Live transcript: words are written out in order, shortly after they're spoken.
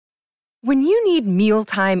When you need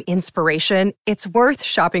mealtime inspiration, it's worth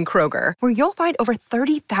shopping Kroger, where you'll find over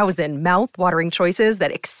 30,000 mouth-watering choices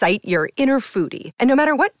that excite your inner foodie. And no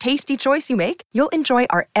matter what tasty choice you make, you'll enjoy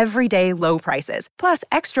our everyday low prices, plus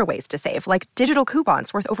extra ways to save, like digital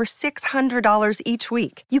coupons worth over $600 each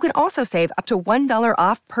week. You can also save up to $1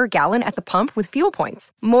 off per gallon at the pump with fuel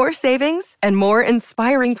points. More savings and more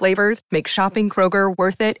inspiring flavors make shopping Kroger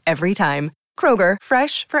worth it every time. Kroger,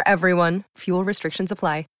 fresh for everyone. Fuel restrictions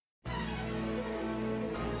apply.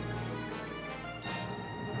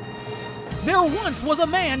 There once was a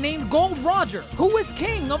man named Gold Roger who was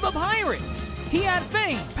king of the pirates. He had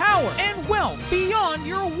fame, power, and wealth beyond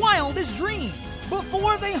your wildest dreams.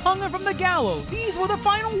 Before they hung him from the gallows, these were the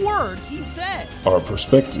final words he said. Our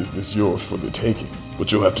perspective is yours for the taking,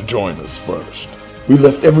 but you'll have to join us first. We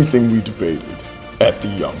left everything we debated at the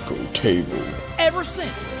Yonko table. Ever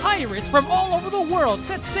since, pirates from all over the world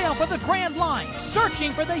set sail for the Grand Line,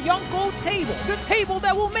 searching for the Yonko table, the table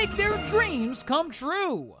that will make their dreams come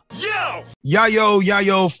true.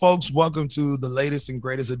 Yo, folks, welcome to the latest and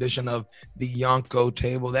greatest edition of the Yonko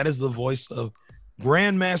table. That is the voice of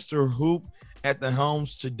Grandmaster Hoop at the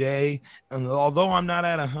helms today. And although I'm not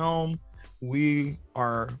at a helm, we're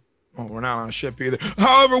not on a ship either.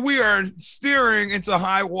 However, we are steering into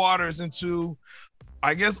high waters, into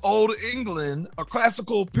I guess old England, a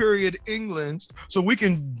classical period England, so we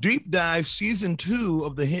can deep dive season 2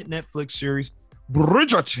 of the hit Netflix series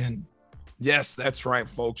Bridgerton. Yes, that's right,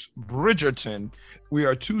 folks. Bridgerton. We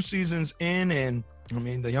are 2 seasons in, and I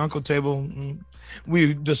mean, the Yonko table,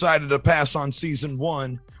 we decided to pass on season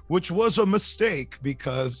 1, which was a mistake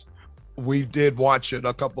because we did watch it,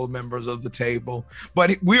 a couple of members of the table.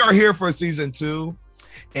 But we are here for season 2,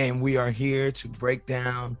 and we are here to break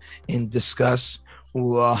down and discuss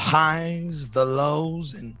the highs, the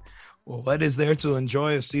lows, and what is there to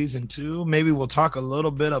enjoy of season 2. Maybe we'll talk a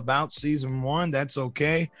little bit about season 1. That's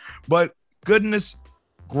okay. But goodness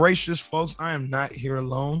gracious, folks, I am not here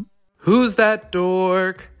alone. Who's that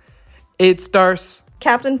dork? It stars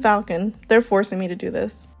Captain Falcon. They're forcing me to do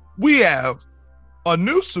this. We have a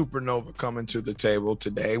new supernova coming to the table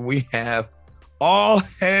today. We have all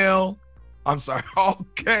kale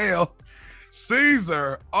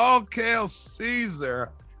Caesar. All kale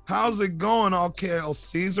Caesar. How's it going, all kale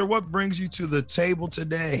Caesar? What brings you to the table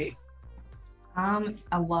today?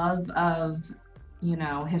 A love of,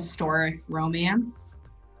 historic romance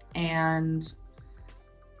and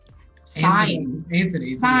sighing,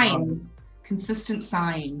 consistent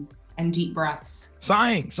sighing and deep breaths.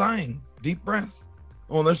 Sighing, deep breaths.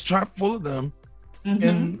 Well, there's chock full of them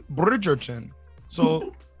in Bridgerton.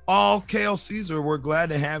 So all kale Caesar, we're glad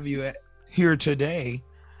to have you here today.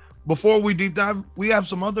 Before we deep dive, we have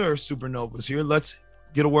some other supernovas here. Let's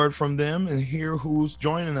get a word from them and hear who's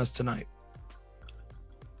joining us tonight.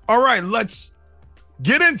 All right, let's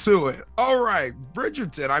get into it. All right,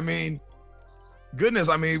 Bridgerton.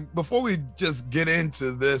 Before we just get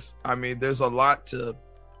into this, there's a lot to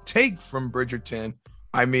take from Bridgerton.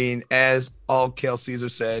 As all Kale Caesar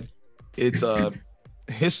said, it's a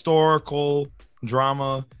historical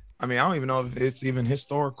drama. I don't even know if it's even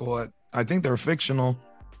historical. I think they're fictional,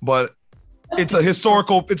 but it's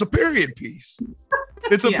a period piece.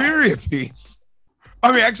 It's a period piece.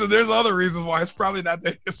 Actually, there's other reasons why it's probably not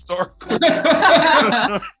that historical.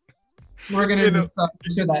 We're going to make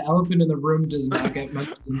sure that elephant in the room does not get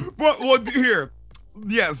mentioned. Well, here,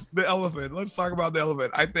 yes, the elephant. Let's talk about the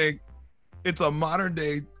elephant. I think it's a modern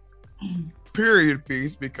day period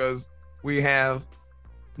piece because we have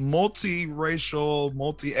multiracial,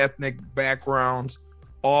 multi-ethnic backgrounds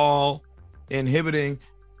all inhibiting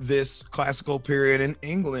this classical period in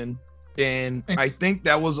England. And I think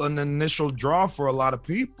that was an initial draw for a lot of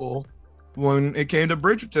people when it came to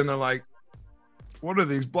Bridgerton. They're like, what are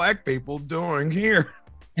these black people doing here?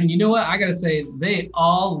 And you know what? I got to say, they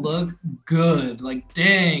all look good. Like,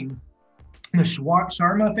 dang. The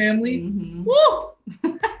Sharma family. Woo!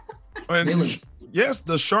 Yes,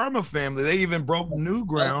 the Sharma family. They even broke new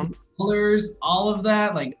ground. Colors, all of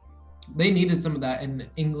that. Like, they needed some of that in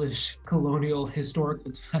English colonial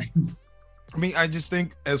historical times. I just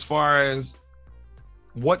think as far as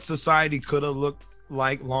what society could have looked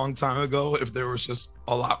like long time ago, if there was just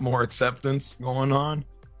a lot more acceptance going on.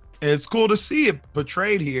 And it's cool to see it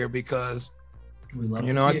portrayed here because,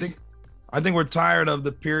 I think we're tired of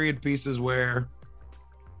the period pieces where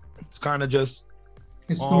it's kind of just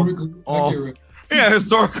historically accurate. Yeah,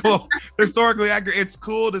 historically accurate. It's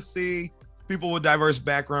cool to see people with diverse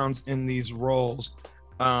backgrounds in these roles.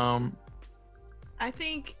 I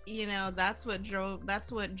think, that's what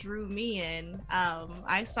drew me in.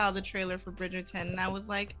 I saw the trailer for Bridgerton and I was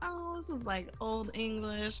like, oh, this is like old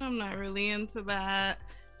English. I'm not really into that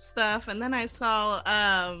stuff. And then I saw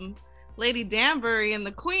Lady Danbury and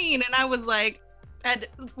the Queen, and I was like, had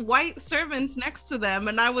white servants next to them,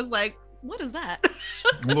 and I was like, what is that?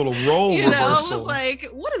 A little role reversal. I was like,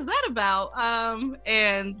 what is that about?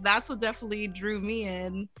 And that's what definitely drew me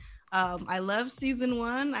in. I love season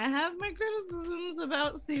 1. I have my criticisms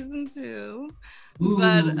about season 2,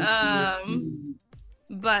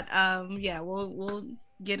 but yeah, we'll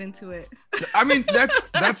get into it. I mean,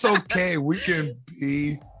 that's okay. We can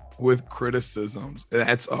be with criticisms.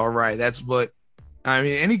 That's all right. That's what I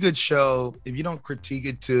mean. Any good show, if you don't critique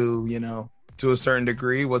it to a certain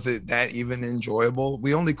degree, was it that even enjoyable?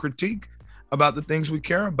 We only critique about the things we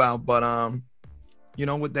care about. But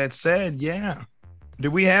with that said, yeah.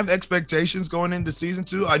 Did we have expectations going into season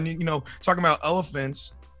 2? I need, talking about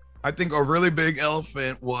elephants, I think a really big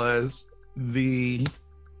elephant was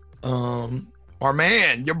our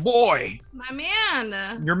man, your boy. My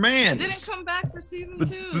man. Your man. Didn't come back for season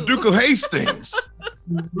 2. The Duke of Hastings.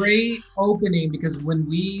 Great opening, because when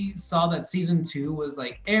we saw that season 2 was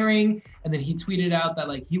like airing, and then he tweeted out that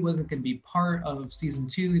like he wasn't going to be part of season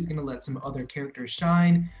 2, he's going to let some other characters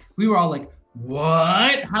shine. We were all like,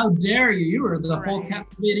 what? How dare you? You were the whole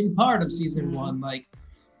captivating part of season 1. Like,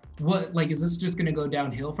 what? Like, is this just going to go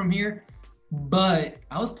downhill from here? But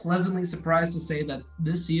I was pleasantly surprised to say that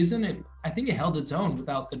this season, I think it held its own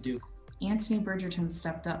without the Duke. Anthony Bridgerton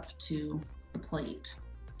stepped up to the plate.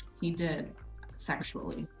 He did,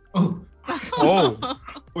 sexually.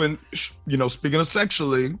 When speaking of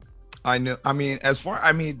sexually,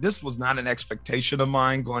 this was not an expectation of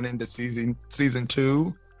mine going into season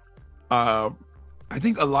 2. I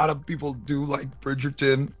think a lot of people do like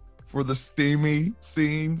Bridgerton for the steamy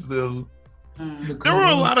scenes. There were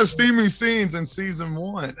a lot of steamy scenes in season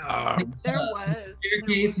 1. There was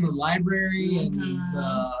staircase in the library and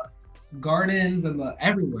the gardens and the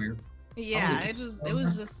everywhere. Yeah, it was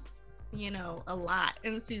just a lot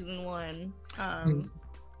in season 1,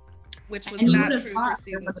 which was not true for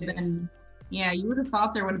season 2. You would have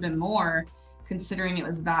thought there would have been more, considering it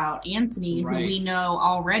was about Anthony, who we know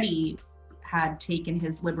already had taken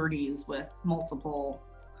his liberties with multiple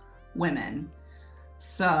women.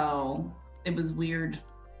 So it was weird.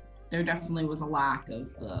 There definitely was a lack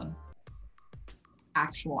of the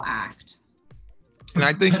actual act. And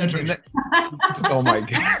I think, oh my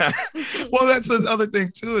God. Well, that's the other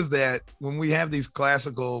thing too, is that when we have these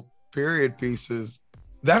classical period pieces,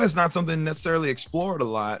 that is not something necessarily explored a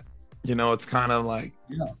lot. It's kind of like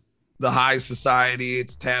the high society.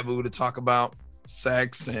 It's taboo to talk about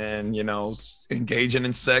sex and, engaging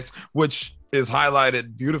in sex, which is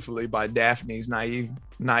highlighted beautifully by Daphne's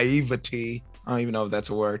naivety. I don't even know if that's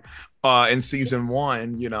a word. In season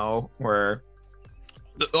 1, where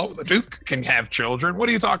the Duke can have children. What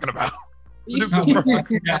are you talking about? The Duke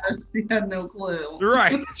is she had no clue.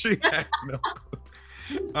 Right. She had no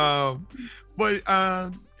clue. But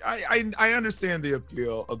I understand the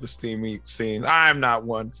appeal of the steamy scenes. I'm not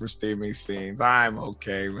one for steamy scenes. I'm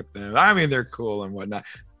okay with them. I mean, they're cool and whatnot.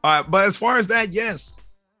 But as far as that, yes.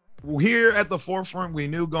 Here at the forefront, we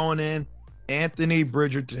knew going in, Anthony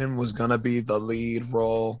Bridgerton was going to be the lead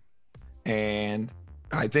role. And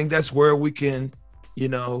I think that's where we can,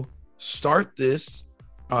 start this.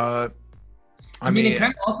 I mean, it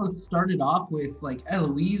kind of also started off with like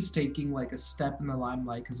Eloise taking like a step in the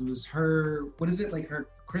limelight, because it was her, what is it, like her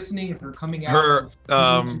christening, her coming out?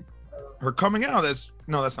 Her coming out, that's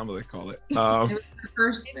not what they call it. It was her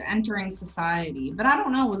first entering society, but I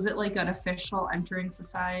don't know, was it like an official entering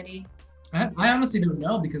society? I honestly don't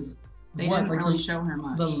know, because they didn't really show her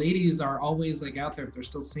much. The ladies are always like out there if they're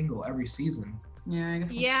still single every season. Yeah, I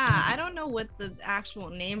guess. Yeah, I don't know what the actual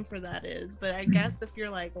name for that is, but I guess if you're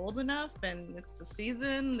like old enough and it's the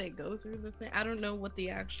season, they go through the thing. I don't know what the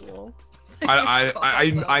actual.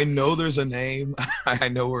 I know there's a name. I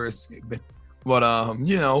know where it's been, but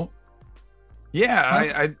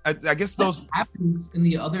yeah. I guess those happens in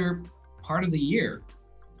the other part of the year.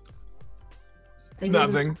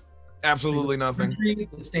 Nothing. Absolutely nothing.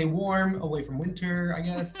 They stay warm, away from winter, I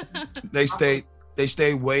guess. They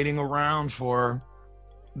stay waiting around for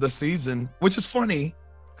the season, which is funny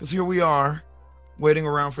because here we are waiting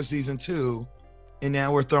around for season 2, and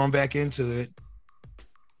now we're thrown back into it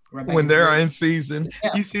when they're in season.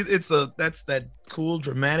 Yeah. You see, that's that cool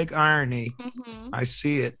dramatic irony. Mm-hmm. I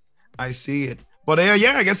see it. But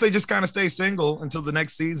yeah, I guess they just kind of stay single until the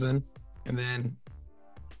next season, and then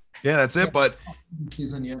that's it. But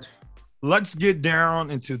season yet. let's get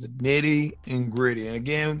down into the nitty and gritty. And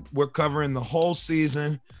again, we're covering the whole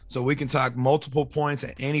season, so we can talk multiple points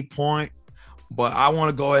at any point. But I want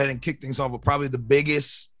to go ahead and kick things off with probably the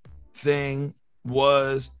biggest thing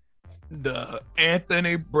was the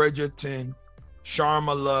Anthony Bridgerton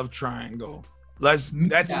Sharma love triangle.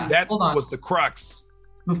 That was the crux.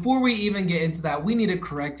 Before we even get into that, we need to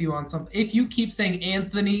correct you on something. If you keep saying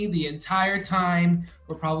Anthony the entire time,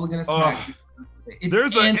 we're probably gonna smack you.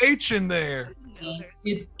 There's an H in there. No,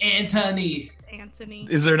 It's Anthony. Anthony.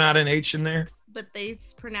 Is there not an H in there? But they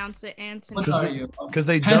pronounce it Anthony. What are you? Because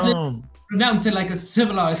they don't. Pronounce it like a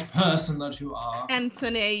civilized person that you are.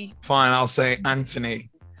 Anthony. Fine, I'll say Anthony.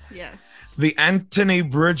 Yes. The Anthony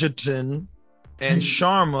Bridgerton and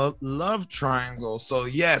Sharma love triangle. So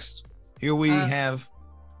yes, here we have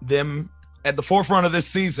them at the forefront of this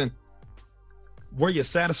season. Were you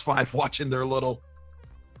satisfied watching their little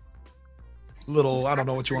I don't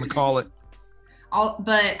know what you want to call it.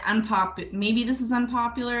 But maybe this is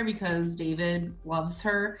unpopular because David loves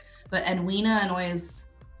her, but Edwina annoys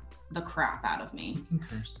the crap out of me. You can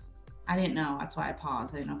curse. I didn't know. That's why I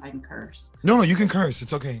paused. I didn't know if I can curse. No, you can curse.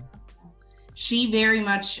 It's okay.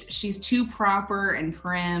 She's too proper and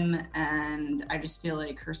prim, and I just feel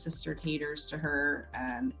like her sister caters to her,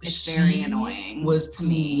 and it's very annoying. Was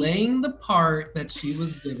playing the part that she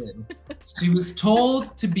was given. She was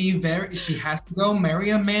told to be she has to go marry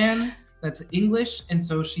a man that's English, and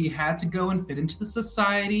so she had to go and fit into the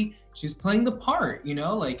society. She's playing the part,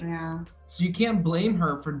 Yeah. So you can't blame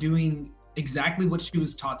her for doing exactly what she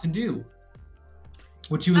was taught to do,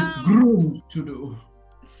 what she was groomed to do.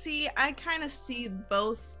 See, I kind of see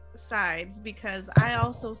both sides because I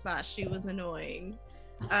also thought she was annoying.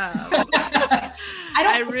 I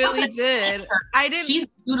really did. I didn't. She's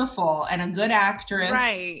beautiful and a good actress,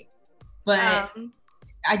 right? But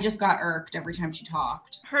I just got irked every time she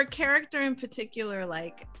talked. Her character in particular,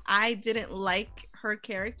 like I didn't like her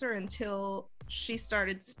character until she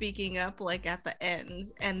started speaking up, like at the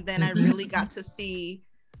end, and then I really got to see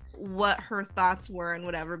what her thoughts were and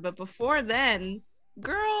whatever. But before then,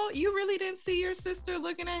 girl, you really didn't see your sister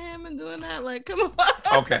looking at him and doing that? Like, come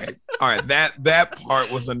on. Okay. All right. That part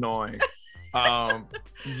was annoying.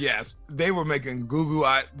 Yes, they were making goo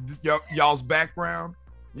eyes. Y'all's background.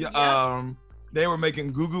 They were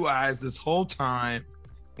making goo eyes this whole time.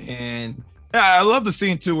 And I love the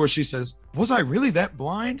scene too where she says, "Was I really that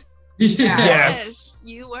blind?" Yes,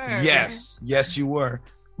 you were. Yes, you were.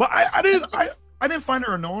 But I didn't find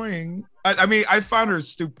her annoying. I mean, I found her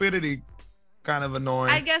stupidity kind of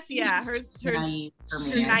annoying. I guess, yeah. Her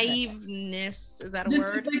naiveness, is that a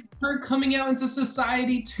word? Is like her coming out into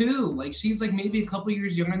society too. Like she's like maybe a couple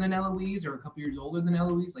years younger than Eloise or a couple years older than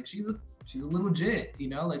Eloise. Like she's a little jit,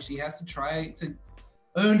 like she has to try to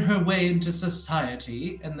earn her way into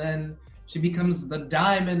society, and then she becomes the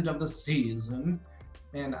diamond of the season.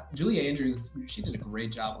 And Julie Andrews, she did a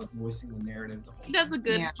great job with voicing the narrative. He does a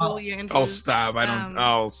good Julie Andrews. Oh, stop. I don't.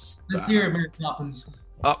 Stop. Let's hear it, Mary Poppins.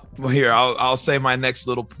 Well, here, I'll say my next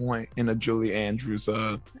little point in a Julie Andrews.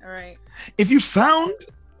 All right. If you found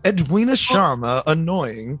Edwina Sharma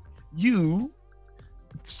annoying, you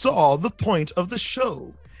saw the point of the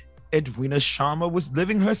show. Edwina Sharma was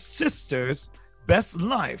living her sister's best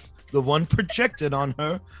life, the one projected on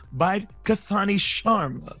her by Kathani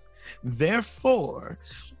Sharma. Therefore,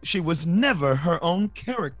 she was never her own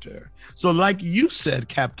character. So like you said,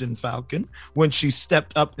 Captain Falcon, when she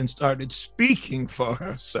stepped up and started speaking for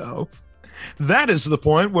herself, that is the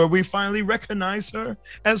point where we finally recognize her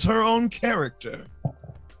as her own character.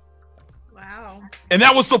 Wow. And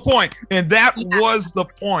that was the point. And that was the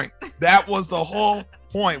point. That was the whole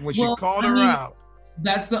point when she called her out.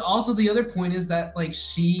 That's also the other point is that like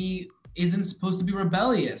she isn't supposed to be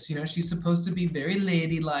rebellious. She's supposed to be very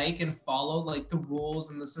ladylike and follow like the rules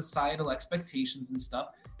and the societal expectations and stuff,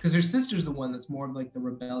 because her sister's the one that's more of like the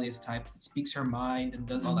rebellious type that speaks her mind and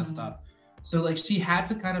does all that stuff. So like she had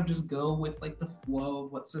to kind of just go with like the flow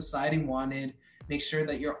of what society wanted, make sure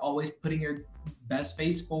that you're always putting your best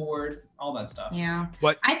face forward, all that stuff. Yeah.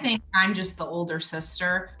 But I think I'm just the older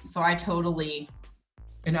sister, so I totally.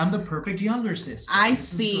 And I'm the perfect younger sister. I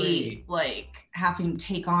see like having to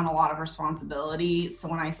take on a lot of responsibility. So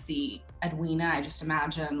when I see Edwina, I just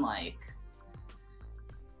imagine like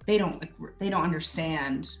they don't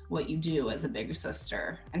understand what you do as a bigger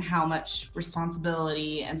sister and how much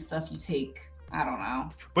responsibility and stuff you take. I don't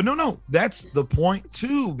know. But no, that's the point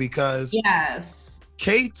too, because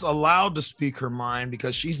Kate's allowed to speak her mind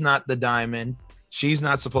because she's not the diamond. She's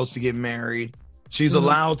not supposed to get married. She's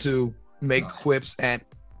allowed to make quips at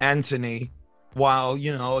Anthony while,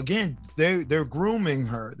 again, they're grooming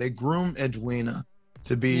her. They groom Edwina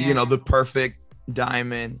to be, the perfect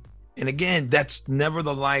diamond. And again, that's never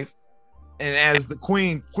the life. And as the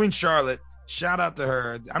Queen Charlotte, shout out to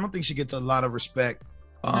her. I don't think she gets a lot of respect.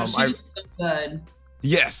 She's so good.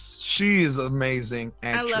 Yes, she is amazing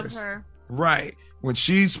actress. I love her. Right. When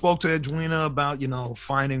she spoke to Edwina about,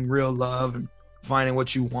 finding real love and finding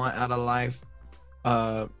what you want out of life,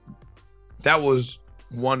 that was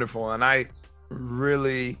wonderful. And I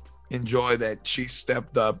really enjoy that she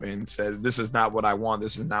stepped up and said, this is not what I want.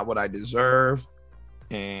 This is not what I deserve.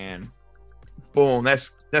 And boom,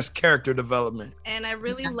 that's character development. And I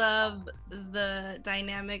really love the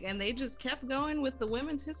dynamic, and they just kept going with the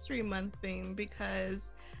Women's History Month theme,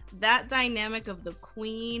 because that dynamic of the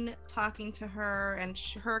Queen talking to her and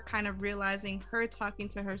her kind of realizing, her talking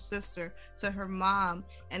to her sister, to her mom,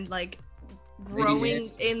 and like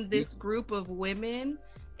growing in this group of women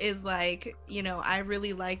is like, I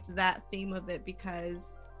really liked that theme of it,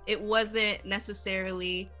 because it wasn't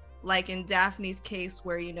necessarily like in Daphne's case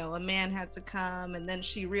where, a man had to come and then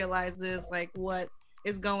she realizes like what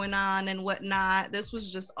is going on and whatnot. This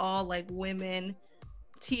was just all like women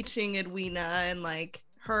teaching Edwina and like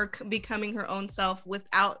her becoming her own self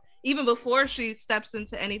without, even before she steps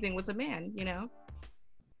into anything with a man,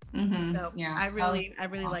 Mm-hmm. So yeah, I really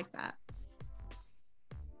like that.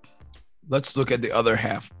 Let's look at the other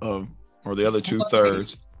half or the other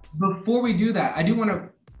 2/3. Before we do that, I do want to,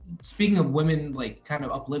 speaking of women like kind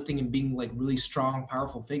of uplifting and being like really strong,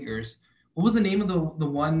 powerful figures, what was the name of the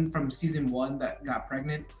one from season 1 that got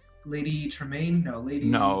pregnant? Lady Tremaine?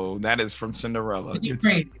 No, that is from Cinderella.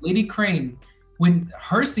 Lady Crane. When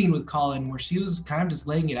her scene with Colin, where she was kind of just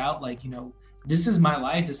laying it out like, this is my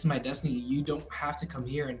life, this is my destiny. You don't have to come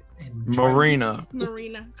here and Marina.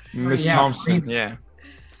 Miss Thompson, yeah.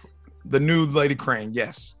 The new Lady Crane,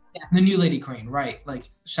 yes. Yeah, the new Lady Crane, right. Like,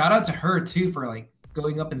 shout out to her too for like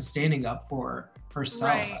going up and standing up for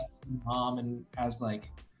herself as mom, and as like,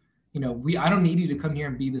 I don't need you to come here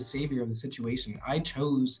and be the savior of the situation. I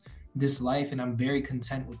chose this life and I'm very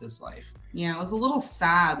content with this life. Yeah, it was a little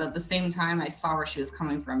sad, but at the same time, I saw where she was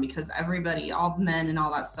coming from, because everybody, all the men and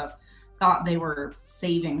all that stuff, thought they were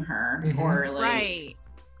saving her, or like. Right.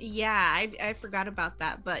 Yeah, I forgot about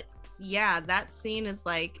that, but yeah, that scene is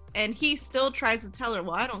like, and he still tries to tell her,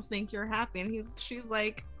 well, I don't think you're happy, and she's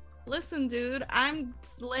like, listen, dude, I'm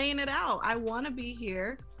laying it out. I want to be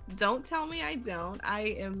here. Don't tell me I don't.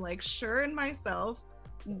 I am like sure in myself.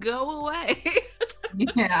 Go away.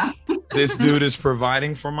 Yeah. This dude is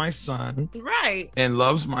providing for my son. Right. And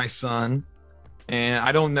loves my son. And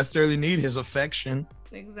I don't necessarily need his affection.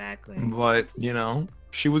 Exactly. But,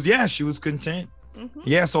 she was content. Mm-hmm.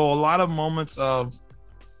 Yeah, so a lot of moments of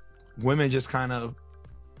women just kind of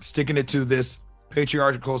sticking it to this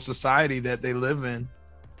patriarchal society that they live in.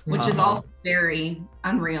 Which is also very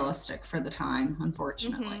unrealistic for the time,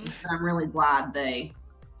 unfortunately. Mm-hmm. But I'm really glad they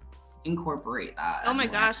incorporate that. Oh my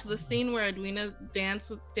gosh, the scene where Edwina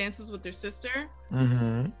dances with her sister.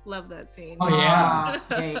 Mm-hmm. Love that scene. Oh yeah.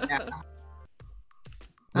 Yeah.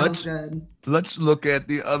 That was good. Let's look at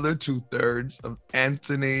the other 2/3 of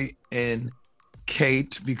Anthony and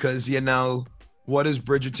Kate, because what is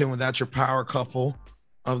Bridgerton without your power couple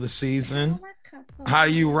of the season? How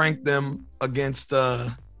do you rank them against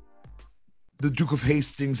the Duke of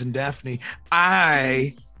Hastings and Daphne?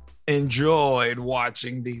 I enjoyed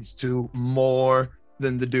watching these two more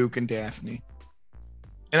than the Duke and Daphne.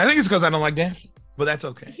 And I think it's because I don't like Daphne, but that's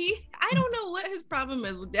okay. I don't know what his problem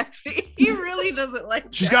is with Daphne. He really doesn't like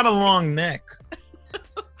She's Daphne. got a long neck.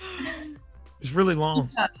 It's really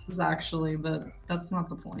long. Yes, actually, but that's not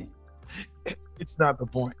the point. It's not the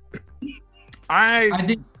point. I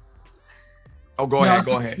think. Oh, go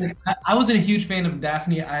ahead. I wasn't a huge fan of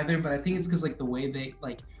Daphne either, but I think it's because like the way they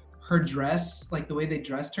her dress, like the way they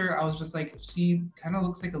dressed her, I was just like, she kind of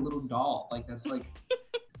looks like a little doll. Like that's like,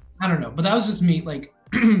 I don't know, but that was just me like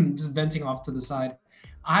just venting off to the side.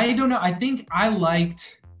 I don't know. I think I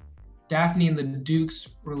liked Daphne and the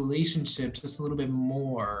Duke's relationship just a little bit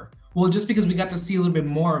more. Well, just because we got to see a little bit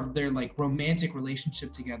more of their like romantic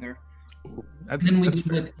relationship together. Then we did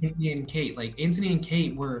with Anthony and Kate. Like Anthony and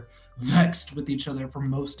Kate were vexed with each other for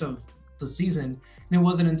most of the season, and it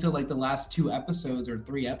wasn't until like the last 2 episodes or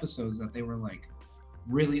 3 episodes that they were like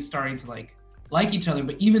really starting to like each other.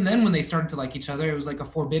 But even then, when they started to like each other, it was like a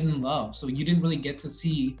forbidden love, so you didn't really get to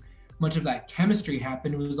see much of that chemistry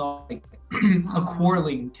happen. It was all like a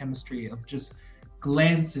quarreling chemistry of just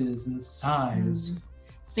glances and sighs.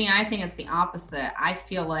 See, I think it's the opposite. I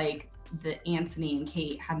feel like that Anthony and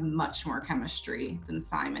Kate had much more chemistry than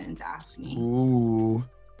Simon and Daphne. Ooh.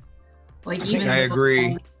 Like even I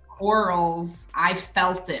agree. Quarrels, I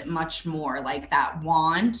felt it much more. Like that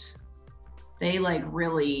wand they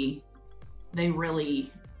really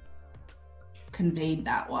conveyed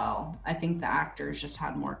that well. I think the actors just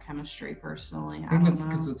had more chemistry personally. I think that's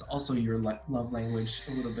because it's also your love language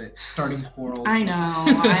a little bit, starting quarrels. I know.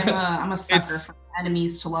 I'm a sucker for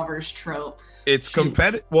enemies to lovers trope. It's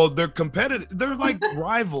competitive. Well, they're competitive. They're like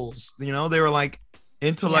rivals, you know, they were like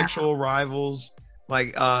intellectual rivals.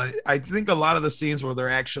 Like, I think a lot of the scenes where they're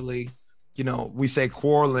actually, you know, we say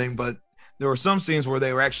quarreling, but there were some scenes where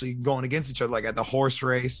they were actually going against each other, like at the horse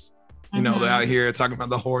race. You know, they're out here talking about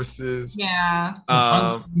the horses. Yeah.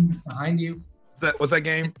 Behind you. What's that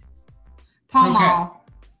game? Pall Mall.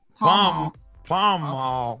 Pall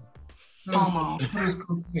Mall.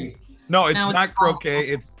 No, it's not croquet.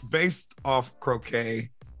 It's based off croquet.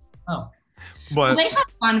 Oh. But they had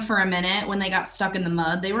fun for a minute when they got stuck in the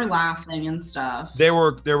mud. They were laughing and stuff. There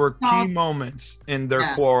were key moments in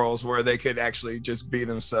their quarrels where they could actually just be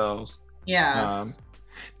themselves. Yeah.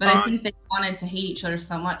 But I think they wanted to hate each other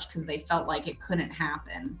so much because they felt like it couldn't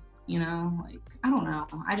happen. You know, like, I don't know.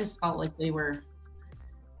 I just felt like the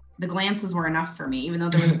glances were enough for me. Even though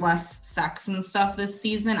there was less sex and stuff this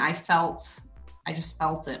season, I just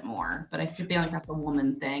felt it more. But I feel like that's a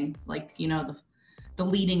woman thing. Like, you know, the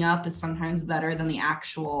leading up is sometimes better than the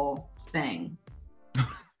actual thing.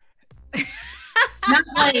 Not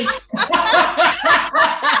like...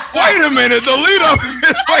 Wait a minute, the lead up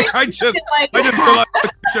is like I just feel like what you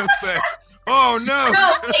just said. Oh no.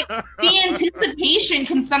 Like, the anticipation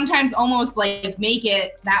can sometimes almost like make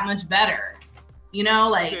it that much better. You know,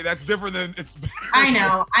 like okay, that's different than it's better. I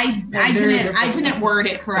know. I didn't word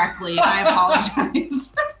it correctly. I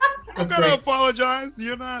apologize. I'm gonna apologize.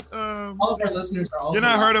 You're not all of our listeners are also you're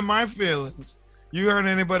not hurting my feelings. You hurt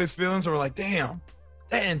anybody's feelings or like, damn,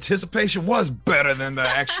 that anticipation was better than the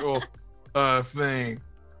actual thing.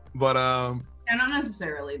 But yeah, not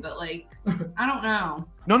necessarily, but like I don't know.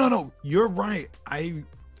 No. You're right. I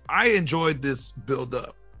enjoyed this build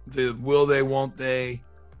up. The will they, won't they?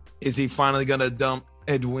 Is he finally gonna dump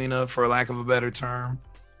Edwina, for lack of a better term?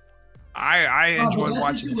 I enjoyed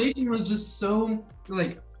watching. The situation was just so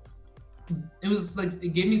like it was like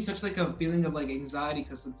it gave me such like a feeling of like anxiety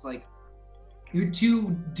because it's like you're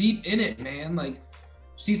too deep in it, man. Like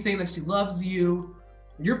she's saying that she loves you.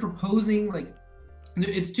 You're proposing, like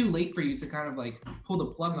it's too late for you to kind of like pull the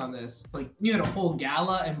plug on this. Like you had a whole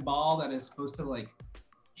gala and ball that is supposed to like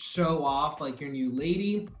show off like your new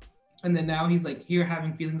lady. And then now he's like here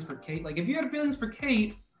having feelings for Kate. Like if you had feelings for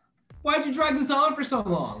Kate, why'd you drag this on for so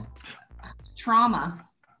long? Trauma.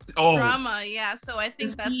 Trauma, yeah. So I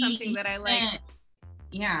think that's something that I like.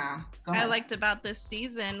 Yeah. I liked about this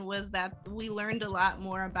season was that we learned a lot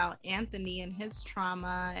more about Anthony and his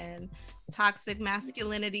trauma and toxic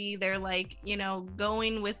masculinity. They're like, you know,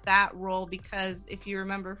 going with that role because if you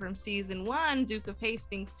remember from season 1, Duke of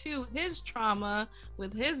Hastings 2, his trauma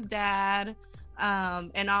with his dad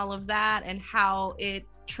and all of that and how it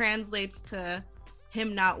translates to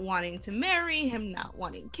him not wanting to marry, him not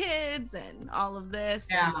wanting kids and all of this.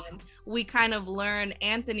 Yeah. And we kind of learn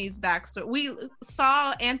Anthony's backstory. We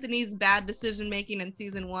saw Anthony's bad decision making in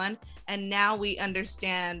season 1, and now we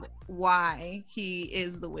understand why he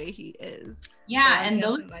is the way he is. Yeah, so and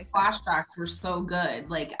those flashbacks were so good.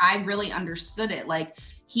 Like I really understood it. Like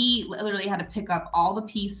he literally had to pick up all the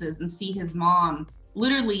pieces and see his mom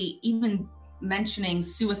literally even mentioning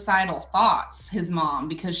suicidal thoughts, his mom,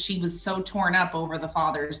 because she was so torn up over the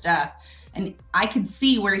father's death. And I could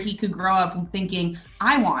see where he could grow up thinking,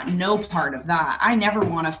 I want no part of that. I never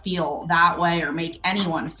want to feel that way or make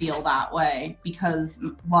anyone feel that way because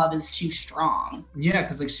love is too strong. Yeah,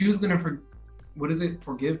 because like she was gonna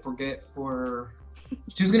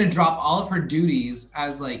she was gonna drop all of her duties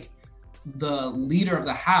as like the leader of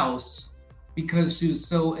the house because she was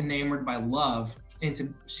so enamored by love,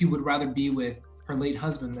 and she would rather be with her late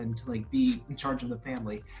husband than to like be in charge of the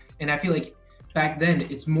family. And I feel like back then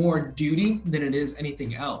it's more duty than it is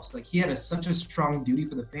anything else. Like he had such a strong duty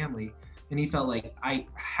for the family, and he felt like I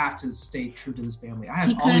have to stay true to this family.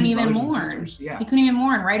 He couldn't even mourn. Yeah, he couldn't even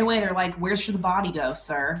mourn. Right away they're like, where should the body go,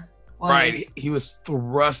 sir? Like, right, he was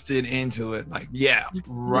thrusted into it like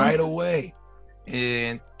right away.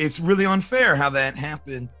 And it's really unfair how that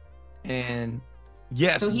happened. And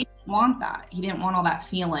yes, so he didn't want that. He didn't want all that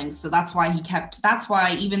feelings. So that's why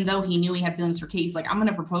even though he knew he had feelings for Kate, he's like, I'm going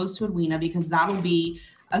to propose to Edwina because that'll be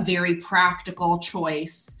a very practical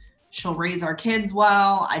choice. She'll raise our kids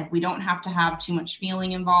well. We don't have to have too much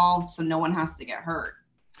feeling involved, so no one has to get hurt.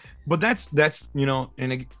 But that's you know,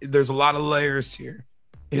 and there's a lot of layers here.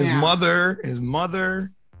 His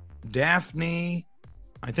mother, Daphne,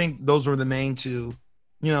 I think those were the main two.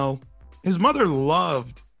 You know, his mother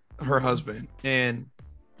loved her husband, and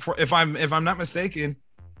if I'm not mistaken,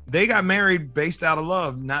 they got married based out of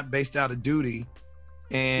love, not based out of duty.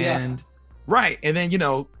 And right. And then,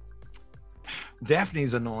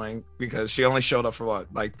 Daphne's annoying because she only showed up for what,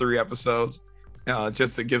 like 3 episodes,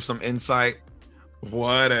 just to give some insight.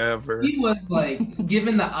 Whatever. He was like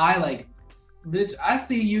giving the eye, like, bitch, I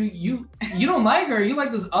see you don't like her. You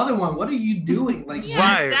like this other one. What are you doing? Like, yeah,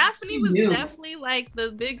 right. Daphne was definitely like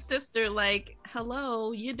the big sister, like,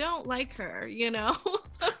 hello, you don't like her,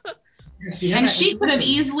 And she could have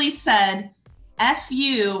easily said, F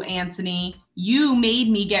you, Anthony. You made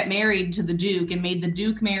me get married to the Duke and made the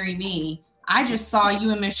Duke marry me. I just saw you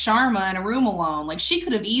and Miss Sharma in a room alone. Like, she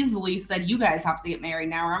could have easily said, you guys have to get married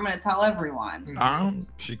now, or I'm going to tell everyone.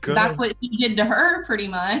 She could. That's what he did to her, pretty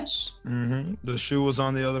much. Mm-hmm. The shoe was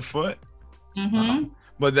on the other foot. Mm-hmm.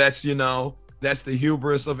 But that's, that's the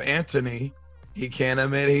hubris of Anthony. He can't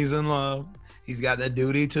admit he's in love. He's got the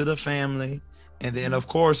duty to the family. And then, of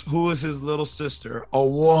course, who is his little sister? A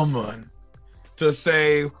woman, to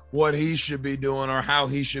say what he should be doing or how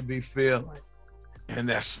he should be feeling. And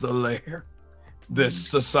that's the layer. This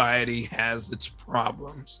society has its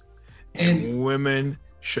problems, and women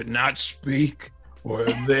should not speak or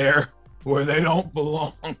there where they don't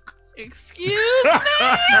belong. Excuse me?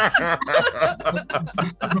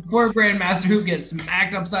 Before Grandmaster Who gets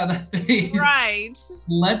smacked upside the face. Right.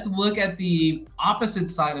 Let's look at the opposite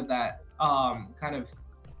side of that kind of,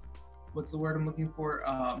 what's the word I'm looking for?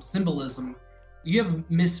 Symbolism. You have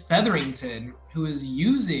Miss Featherington, who is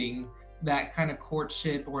using that kind of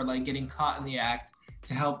courtship or like getting caught in the act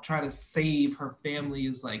to help try to save her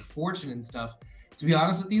family's like fortune and stuff. To be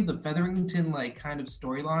honest with you, the Featherington like kind of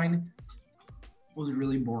storyline was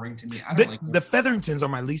really boring to me. I don't like them. The Featheringtons are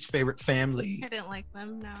my least favorite family. I didn't like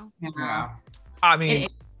them, no. Yeah. I mean,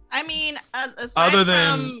 other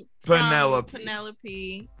than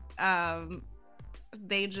Penelope,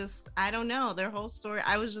 they just, I don't know, their whole story.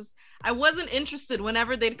 I wasn't interested.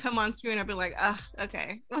 Whenever they'd come on screen, I'd be like,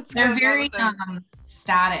 okay. They're very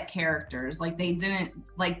static characters. Like, they didn't,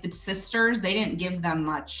 like the sisters, they didn't give them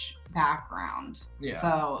much background. Yeah.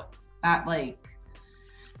 So that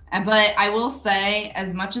but I will say,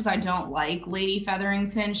 as much as I don't like Lady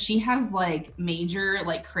Featherington, she has like major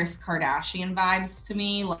like Kris Kardashian vibes to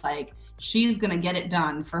me. Like, she's gonna get it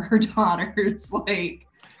done for her daughters. Like,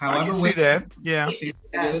 I can see that. Yeah.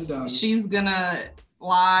 She's gonna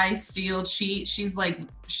lie, steal, cheat. She's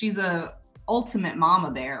a ultimate mama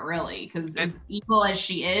bear, really. Because as evil as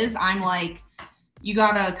she is, I'm like, you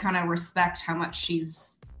gotta kind of respect how much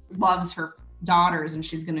loves her daughters, and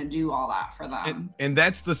she's gonna do all that for them. And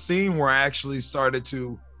that's the scene where I actually started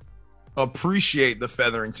to appreciate the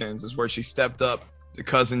Featheringtons, is where she stepped up to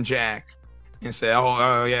cousin Jack and said,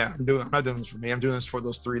 "Oh yeah, I'm not doing this for me. I'm doing this for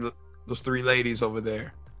those three ladies over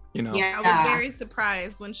there." Yeah, I was very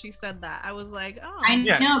surprised when she said that. I was like, oh. I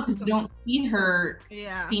know, because you don't see her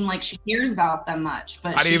seem like she cares about them much.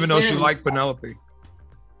 But I didn't even know she liked Penelope.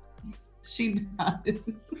 She does.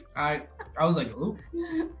 I was like, oh.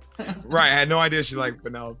 Right, I had no idea she liked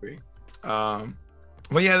Penelope. But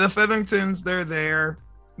yeah, the Featheringtons, they're there.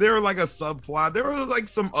 They were like a subplot. There were like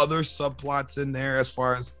some other subplots in there as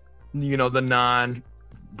far as, the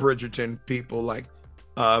non-Bridgerton people, like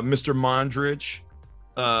Mr. Mondridge.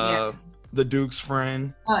 The Duke's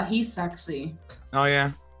friend. Oh, he's sexy. Oh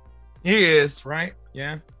yeah, he is, right?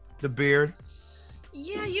 Yeah, the beard.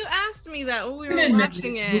 Yeah, you asked me that when we were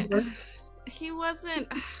watching it. He wasn't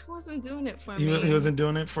doing it for me. He wasn't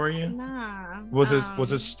doing it for you? Nah. Was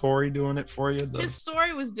his story doing it for you? His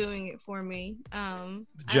story was doing it for me. The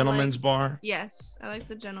Gentleman's Bar? Yes, I like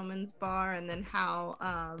the Gentleman's Bar, and then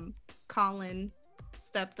how Colin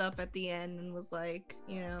stepped up at the end and was like,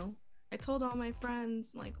 I told all my friends.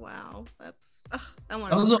 I'm like, wow, that's that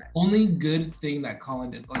was the only good thing that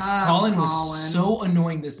Colin did. Like, Colin was so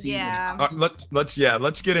annoying this season. Yeah.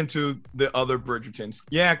 Let's get into the other Bridgertons.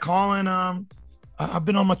 Yeah, Colin. I've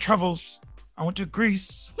been on my travels. I went to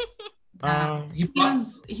Greece.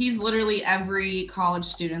 He's literally every college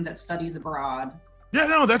student that studies abroad. Yeah,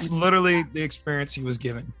 no, that's literally the experience he was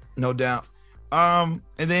given, no doubt. And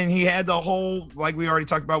then he had the whole, like we already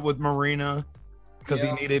talked about with Marina. Because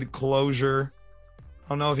he needed closure. I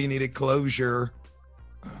don't know if he needed closure.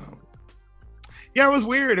 It was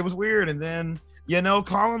weird. And then,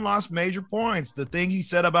 Colin lost major points. The thing he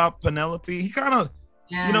said about Penelope, he kind of,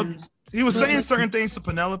 he was saying certain things to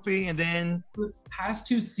Penelope, and then the past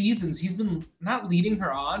 2 seasons, he's been not leading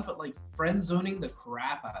her on, but like friend zoning the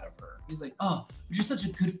crap out of her. He's like, "Oh, you're such a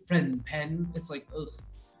good friend, Pen." It's like, ugh.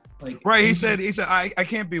 Like, right? He said, I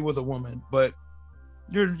can't be with a woman, but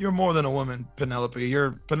you're more than a woman, Penelope.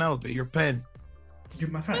 You're Penelope. You're Pen. You're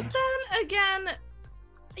my friend. But then again,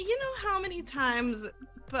 You know how many times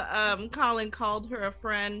Colin called her a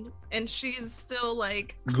friend and she's still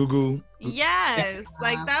like Goo. yes,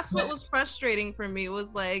 like that's what was frustrating for me,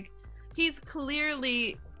 was like he's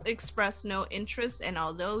clearly expressed no interest, and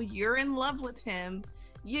although you're in love with him,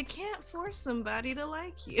 you can't force somebody to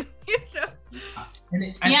like you. You know?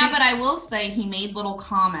 But I will say he made little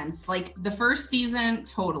comments. Like the first season,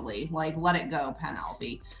 totally like let it go,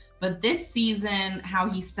 Penelope. But this season, how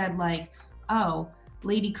he said like, oh,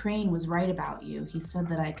 Lady Crane was right about you. He said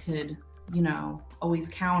that I could, you know, always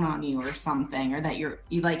count on you or something, or that you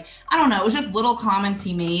like, I don't know. It was just little comments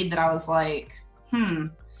he made that I was like,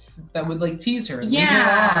 that would like tease her. And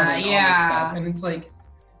yeah, all this stuff. And it's like,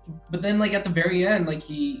 but then like at the very end, like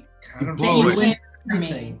he kind of blew it.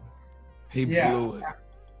 Everything. He blew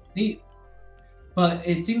it. But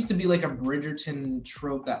it seems to be like a Bridgerton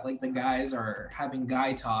trope that like the guys are having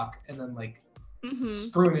guy talk and then like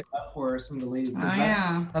screwing it up for some of the ladies.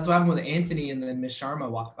 That's what happened with Anthony, and then Miss Sharma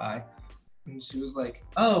walked by. And she was like,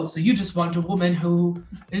 oh, so you just want a woman who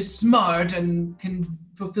is smart and can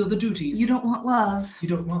fulfill the duties. You don't want love. You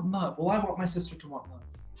don't want love. Well, I want my sister to want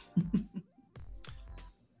love.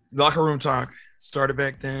 Locker room talk started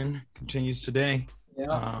back then, continues today.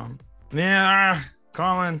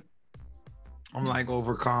 Colin. I'm like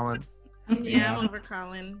over Colin. Yeah, I'm over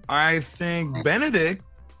Colin. I think Benedict,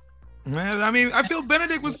 man, I mean, I feel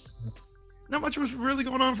Benedict was, not much was really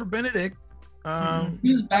going on for Benedict.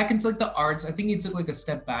 He was back into like the arts. I think he took like a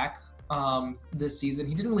step back this season.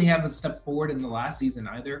 He didn't really have a step forward in the last season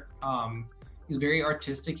either. He's very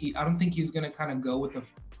artistic. I don't think he's going to kind of go with the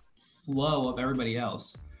flow of everybody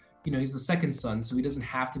else. You know, he's the second son, so he doesn't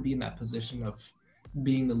have to be in that position of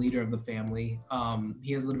being the leader of the family.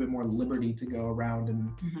 He has a little bit more liberty to go around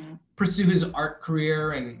and pursue his art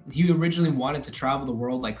career. And he originally wanted to travel the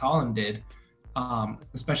world like Colin did.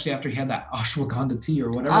 Especially after he had that ashwagandha tea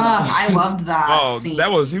or whatever. I loved that scene.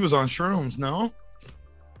 He was on shrooms, no?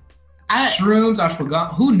 Shrooms,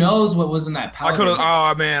 ashwagandha. Who knows what was in that powder?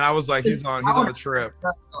 I was like, he's on a trip.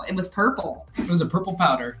 It was purple. It was a purple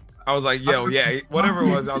powder. I was like, whatever it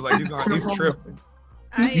was. I was like, he's tripping.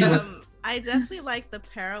 I definitely like the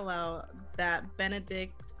parallel that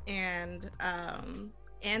Benedict and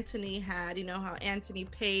Anthony had. You know how Anthony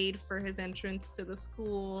paid for his entrance to the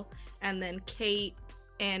school, and then Kate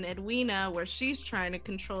and Edwina, where she's trying to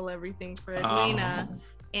control everything for Edwina,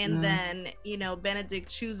 and then, you know, Benedict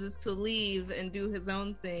chooses to leave and do his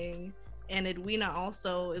own thing, and Edwina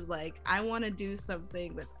also is like, I want to do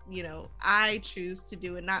something, but, you know, I choose to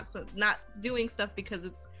do it, not doing stuff because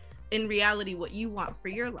it's in reality what you want for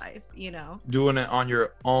your life, you know, doing it on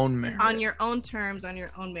your own merit, on your own terms, on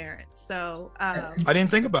your own merit. So I didn't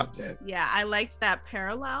think about that. I liked that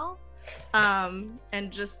parallel,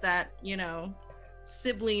 and just that, you know,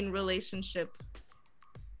 sibling relationship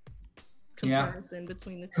comparison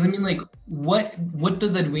between the two. I mean, like, what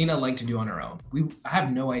does Edwina like to do on her own? I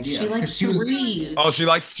have no idea. She likes to read.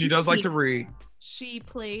 She does like to read. She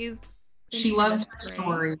plays. She loves her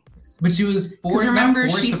stories. But she was forced. Remember,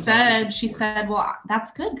 she said, well,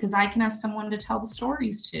 that's good because I can have someone to tell the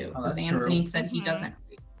stories to. Because Anthony said he doesn't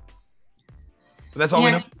read. That's all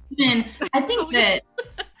we know. I think that,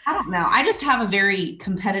 I don't know. I just have a very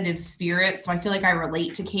competitive spirit, so I feel like I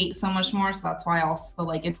relate to Kate so much more. So that's why I also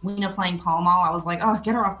like Edwina playing Pall Mall. I was like, oh,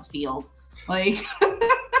 get her off the field. Like,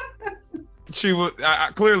 she was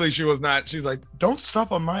clearly she was not. She's like, don't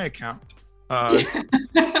stop on my account.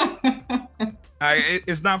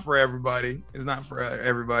 It's not for everybody. It's not for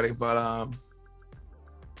everybody, but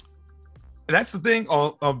that's the thing.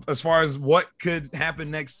 As far as what could happen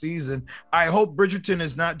next season, I hope Bridgerton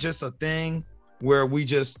is not just a thing where we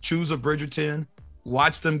just choose a Bridgerton,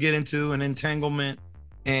 watch them get into an entanglement,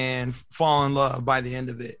 and fall in love by the end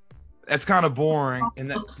of it. That's kind of boring. And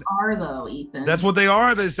books are though, Ethan. That's what they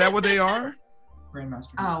are. Is that what they are? Grandmaster.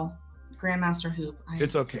 Oh. Grandmaster Hoop.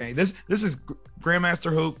 It's okay. This is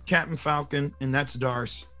Grandmaster Hoop, Captain Falcon, and that's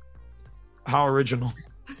Darce. How original.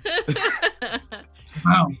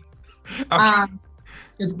 Wow.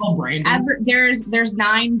 It's called Brandon. There's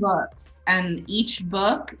 9 books, and each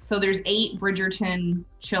book, so there's 8 Bridgerton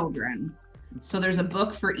children. So there's a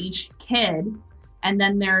book for each kid, and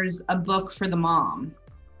then there's a book for the mom.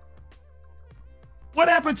 What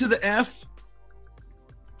happened to the F?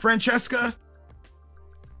 Francesca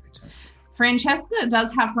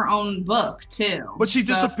does have her own book too, but she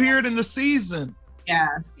disappeared in the season.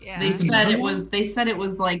 Yes, yeah. They said it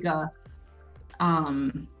was like a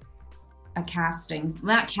casting,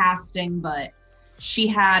 not casting, but she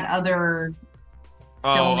had other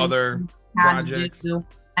projects,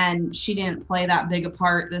 and she didn't play that big a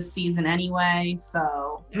part this season anyway.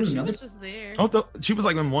 So Yeah, she was just there. Oh, she was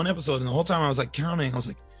like in one episode, and the whole time I was like counting. I was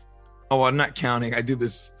like, oh, I'm not counting. I do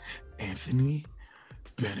this: Anthony,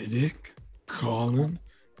 Benedict, Colin,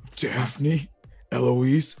 Daphne,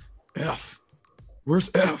 Eloise, F. Where's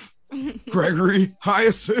F? Gregory,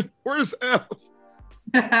 Hyacinth. Where's F?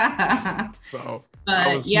 So,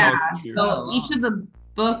 but yeah, so each of the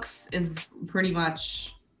books is pretty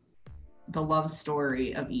much the love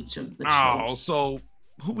story of each of the children. Oh, so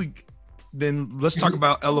then let's talk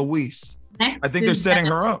about Eloise. I think they're setting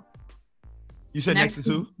her up. You said next is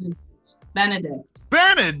who?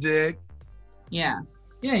 Benedict.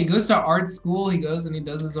 Yes. Yeah, he goes to art school. He goes and he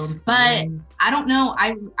does his own thing. I don't know.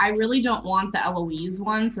 I really don't want the Eloise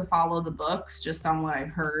one to follow the books, just on what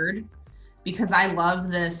I've heard, because I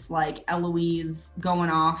love this, like, Eloise going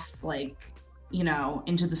off, like, you know,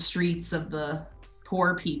 into the streets of the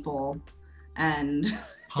poor people, and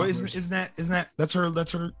but isn't that that's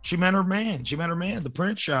her? She met her man, the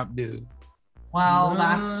print shop dude. Well,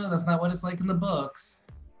 that's not what it's like in the books.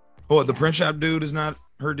 Oh, the print shop dude is not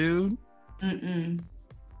her dude? Mm-mm.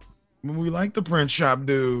 We like the print shop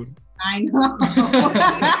dude. I know.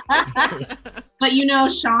 But you know,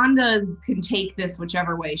 Shonda can take this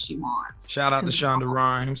whichever way she wants. Shout out to Shonda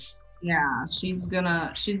Rhimes. Yeah, she's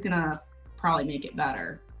gonna probably make it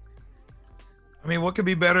better. I mean, what could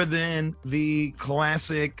be better than the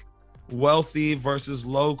classic wealthy versus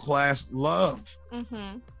low class love?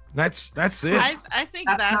 Mm-hmm. That's it. I think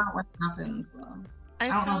that's not what happens though. I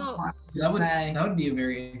don't know. That would be a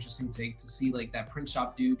very interesting take to see, like, that print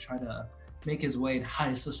shop dude try to make his way in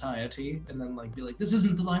high society and then, like, be like, this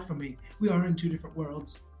isn't the life for me. We are in two different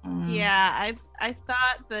worlds. Yeah, I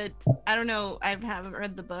thought that, I don't know, I haven't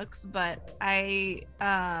read the books, but I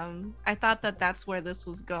thought that that's where this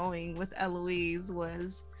was going with Eloise,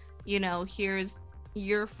 was, you know,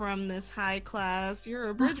 you're from this high class, you're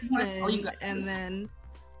a Bridgerton, and then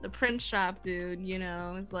the print shop dude, you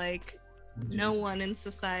know, is like no one in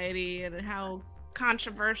society, and how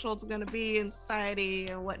controversial it's gonna be in society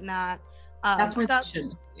and whatnot. That's where that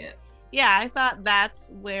should get. Yeah, I thought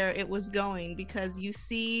that's where it was going, because you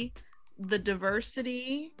see the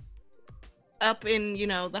diversity up in, you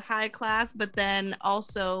know, the high class, but then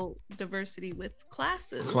also diversity with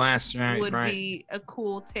classes. Would be a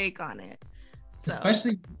cool take on it. So.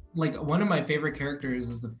 Especially, like, one of my favorite characters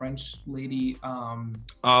is the French lady.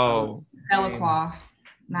 Delacroix.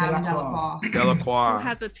 Madame Delacroix. Who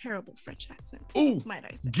has a terrible French accent. Ooh, might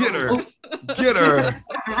I say. Get her. Get her.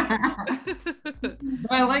 But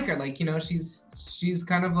I like her. Like, you know, she's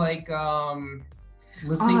kind of like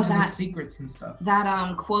listening to the secrets and stuff.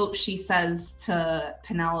 That quote she says to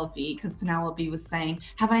Penelope, because Penelope was saying,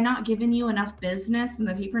 have I not given you enough business in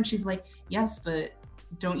the paper? And she's like, yes, but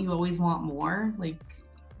don't you always want more? Like,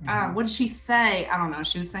 what did she say? I don't know.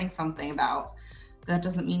 She was saying something about that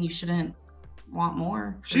doesn't mean you shouldn't want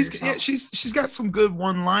more. She's got some good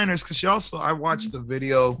one-liners, because I watched the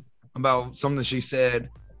video about something she said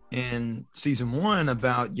in season 1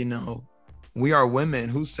 about, you know, we are women.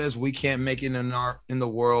 Who says we can't make it in the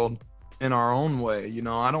world in our own way? You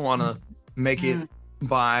know, I don't want to make it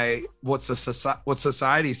by what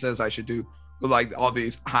society says I should do, but like all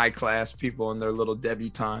these high class people and their little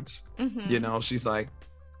debutantes. You know, she's like,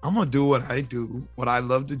 I'm gonna do what I do, what I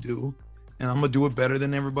love to do, and I'm gonna do it better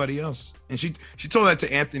than everybody else. And she told that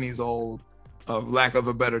to Anthony's old, lack of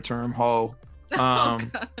a better term, hoe. Oh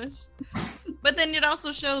gosh. But then it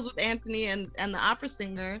also shows with Anthony and the opera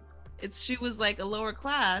singer, she was like a lower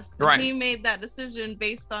class. And he made that decision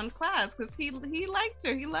based on class, because he liked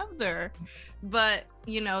her, he loved her. But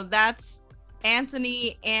you know, that's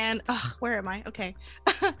Anthony and where am I? Okay.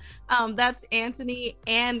 That's Anthony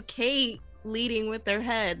and Kate leading with their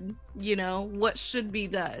head, you know, what should be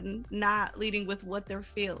done, not leading with what they're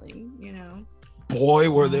feeling, you know. Boy,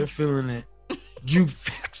 were they feeling it. You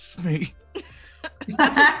fix me.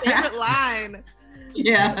 That's his favorite line.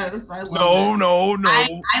 Yes, I love No.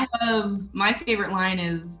 I love, my favorite line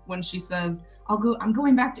is when she says, I'm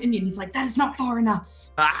going back to India. And he's like, that is not far enough.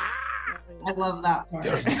 I love that part.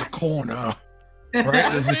 There's not a corner.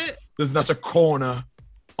 Right? There's not a corner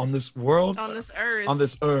on this world, on this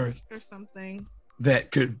earth, or something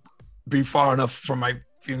that could be far enough from my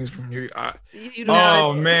feelings from you.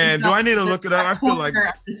 Oh man, do I need to look it up? I feel like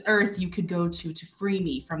this earth you could go to free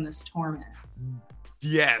me from this torment.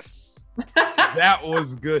 Yes, that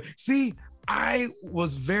was good. See, I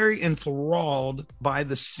was very enthralled by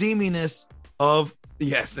the steaminess of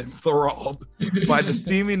the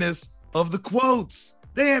quotes.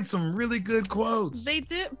 They had some really good quotes. They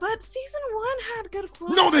did, but season 1 had good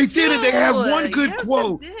quotes. No, they didn't. They had one good Yes,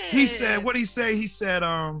 quote. it did. He said, what did he say? He said,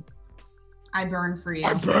 I burn for you.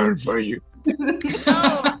 I burn for you.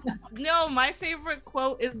 No, my favorite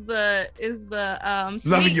quote is the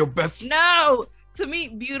Loving your best. No, to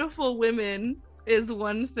meet beautiful women is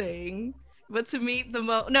one thing, but to meet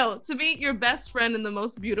to meet your best friend and the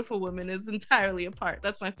most beautiful woman is entirely apart.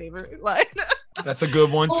 That's my favorite line. That's a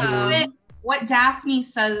good one too. What Daphne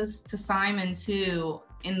says to Simon too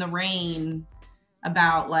in The Rain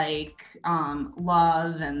about like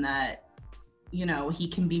love and that, you know, he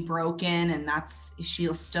can be broken and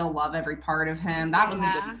she'll still love every part of him. That was a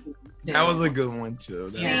good scene too. That was a good one too.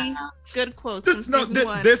 See, good quotes from season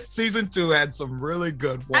 1. This season 2 had some really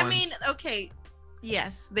good ones. I mean, okay,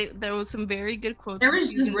 yes, there was some very good quotes. There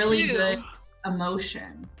was just really good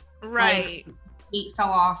emotion. Right. Like, Kate fell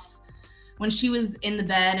off when she was in the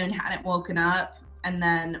bed and hadn't woken up. And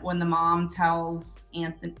then when the mom tells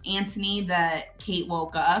Anthony that Kate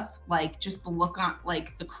woke up, like just the look on,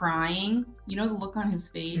 like the crying, you know, the look on his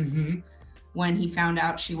face when he found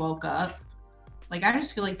out she woke up. Like, I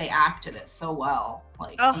just feel like they acted it so well.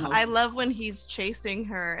 Like, I love when he's chasing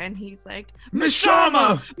her and he's like, Miss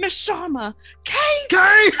Sharma, Kate.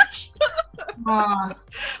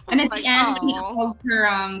 And at the end, when he calls her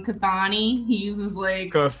Kathani, he uses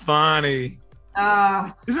like Kathani.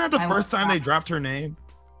 Isn't that the first time they dropped her name?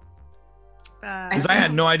 Because I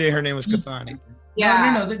had no idea her name was Kathani.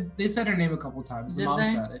 Yeah, no, they said her name a couple times. The mom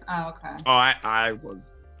said it. Oh, okay. Oh,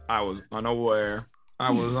 I was unaware.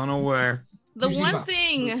 The one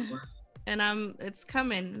thing, and it's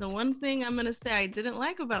coming. The one thing I'm gonna say I didn't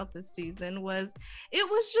like about this season was it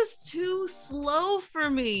was just too slow for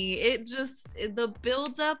me. The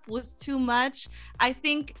buildup was too much. I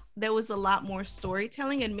think there was a lot more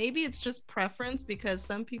storytelling, and maybe it's just preference because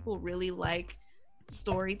some people really like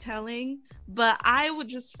storytelling, but I would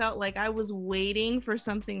just felt like I was waiting for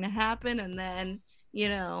something to happen, and then, you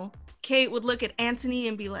know, Kate would look at Anthony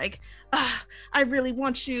and be like, I really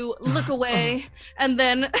want you, look away. And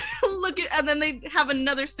then they have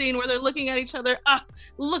another scene where they're looking at each other,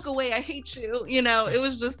 look away, I hate you. You know, it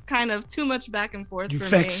was just kind of too much back and forth. You for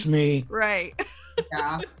vex me. Right.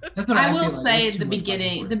 Yeah. That's what I will say. The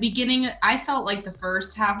beginning, I felt like the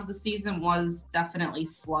first half of the season was definitely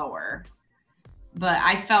slower. But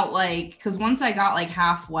I felt like, because once I got like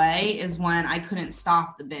halfway is when I couldn't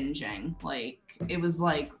stop the binging. Like, it was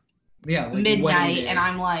like midnight, and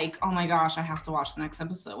I'm like, oh my gosh, I have to watch the next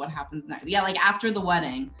episode. What happens next? Yeah, like after the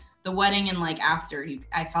wedding and like after,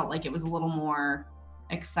 I felt like it was a little more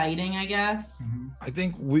exciting, I guess. I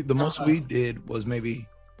think the most we did was maybe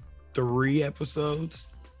 3 episodes,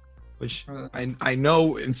 which I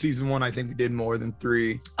know in season 1 I think we did more than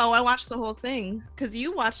 3. Oh, I watched the whole thing because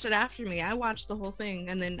you watched it after me. I watched the whole thing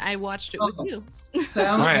and then I watched it with you.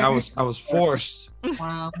 Right, I was forced.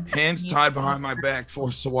 Wow. Hands tied behind my back,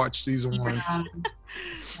 forced to watch season 1.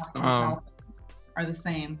 Are the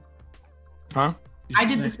same. Huh? I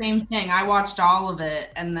did the same thing. I watched all of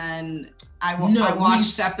it, and then I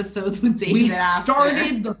watched episodes with David. We after.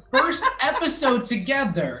 started the first episode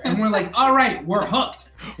together, and we're like, "All right, we're hooked.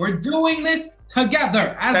 We're doing this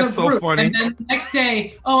together as That's a group." so funny. And then the next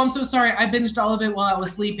day, "Oh, I'm so sorry. I binged all of it while I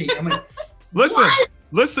was sleeping." I'm like, listen.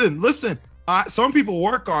 Some people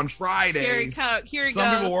work on Fridays. Here he Some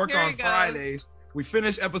goes. people work Here on he goes. Fridays. We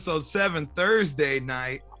finish episode 7 Thursday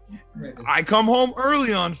night. I come home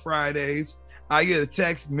early on Fridays. I get a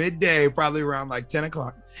text midday, probably around like 10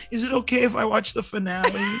 o'clock. Is it okay if I watch the finale?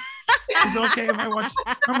 Is it okay if I watch?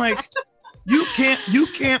 I'm like, you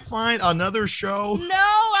can't find another show. No,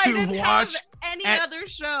 I to didn't watch have any other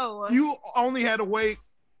show. You only had to wait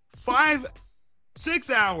 6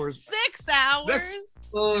 hours. 6 hours?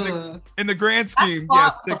 In the grand scheme,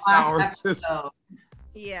 yes, 6 hours.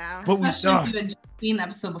 Yeah. But especially if you had seen the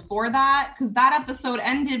episode before that, because that episode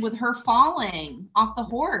ended with her falling off the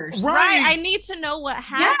horse. Right. I need to know what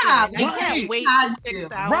happened. Yeah, I can't wait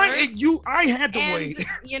 6 hours. Right. I had to wait.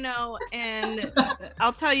 You know, and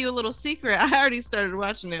I'll tell you a little secret. I already started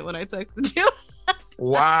watching it when I texted you.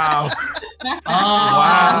 Wow.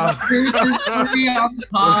 wow.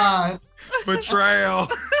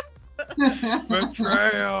 Betrayal.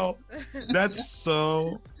 That's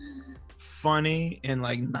so funny and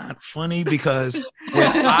like not funny, because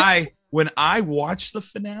when I watched the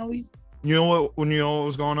finale, you know what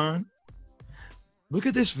was going on? Look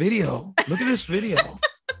at this video I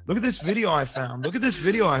found.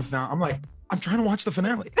 I'm like, I'm trying to watch the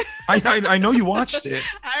finale. I know you watched it.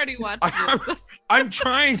 I already watched it. I'm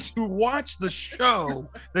trying to watch the show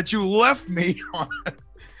that you left me on.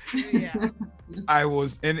 Yeah. I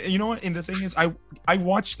was, and you know what? And the thing is, I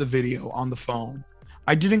watched the video on the phone.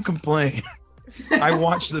 I didn't complain. I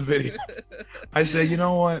watched the video. I said, you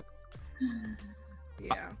know what?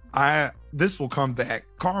 Yeah. This will come back.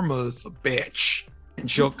 Karma's a bitch, and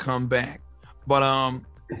she'll come back. But I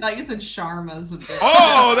thought you said Sharma's a bitch.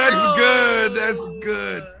 oh, that's good. That's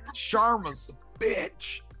good. Sharma's a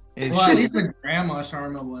bitch. And Well, at least the grandma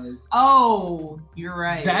Sharma was. Oh, you're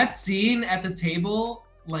right. That scene at the table,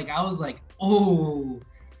 like I was like, oh.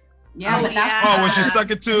 Yeah, but that's oh, when she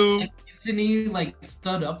stuck it to Anthony like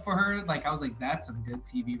stood up for her, like I was like, that's some good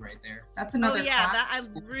TV right there. that's another. Oh yeah,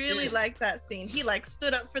 classic. I really like that scene. He like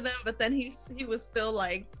stood up for them, but then he was still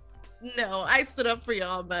like, no, I stood up for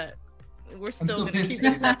y'all, but we're still gonna keep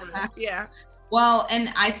it separate. Yeah. Well,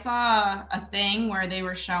 and I saw a thing where they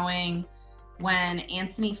were showing when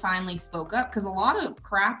Anthony finally spoke up, because a lot of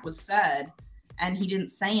crap was said and he didn't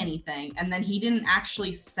say anything. And then he didn't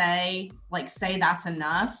actually say that's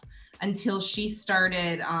enough until she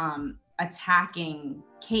started attacking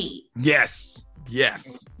Kate. yes.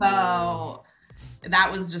 So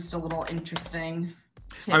that was just a little interesting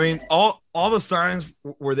tidbit. I mean, all the signs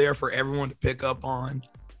were there for everyone to pick up on,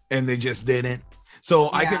 and they just didn't.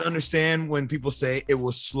 So I could understand when people say it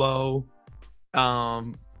was slow.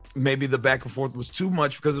 Maybe the back and forth was too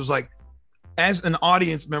much, because it was like, as an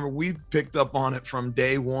audience member, we picked up on it from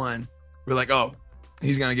day one. We're like, oh,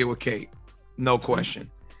 he's gonna get with Kate, no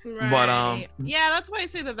question. Right. But yeah, that's why I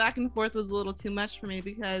say the back and forth was a little too much for me,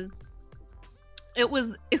 because it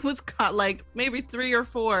was caught like maybe 3 or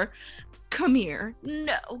 4. Come here,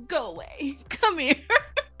 no, go away, come here.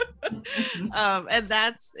 And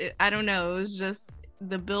that's it. I don't know, it was just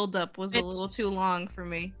the buildup was a little too long for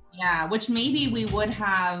me. Yeah, which maybe we would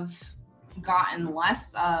have gotten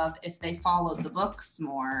less of if they followed the books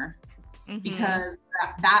more. Mm-hmm. Because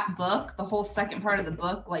that book, the whole second part of the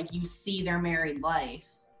book, like you see their married life.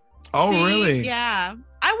 oh, See, really? Yeah,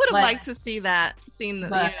 I would have Like- liked to see that.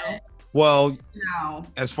 But Well, no,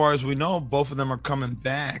 as far as we know, both of them are coming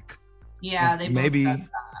back. yeah, they both maybe, said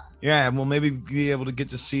yeah, we'll maybe be able to get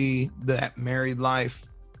to see that married life,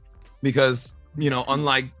 because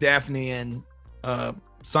unlike Daphne and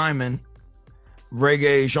Simon,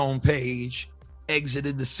 Reggae Jean Page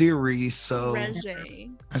exited the series, so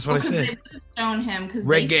Reggae. that's what I said. They would have shown him, because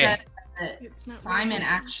they Reggae. said that It's not Simon reggae.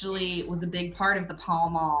 actually was a big part of the Pall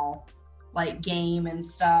Mall like game and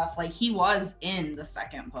stuff. Like he was in the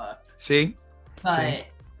second book, See, but See.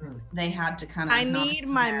 they had to kind of. I need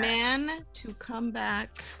my man to come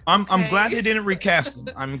back. I'm Okay. glad they didn't recast him.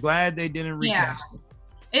 I'm glad they didn't recast him.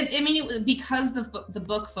 It was because the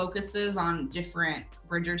book focuses on different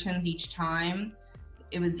Bridgertons each time.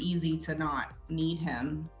 It was easy to not need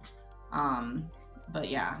him. But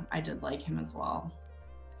yeah, I did like him as well.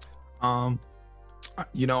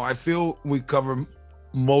 I feel we cover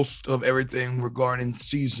most of everything regarding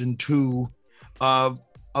season 2.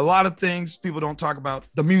 A lot of things people don't talk about.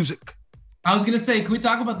 The music. I was gonna say, can we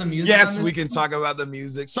talk about the music? Yes, on we this can one? talk about the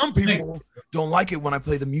music. Some people don't like it when I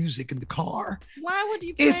play the music in the car. Why would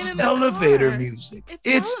you play It's it in the elevator car? music.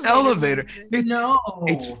 It's It's elevator. music.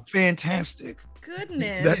 It's fantastic.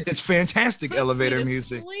 Goodness. It's fantastic Puts me elevator to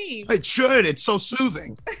music. sleep. It should. It's so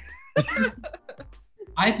soothing.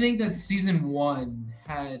 I think that season 1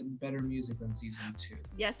 had better music than season 2.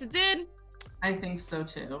 Yes, it did. I think so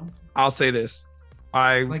too. I'll say this.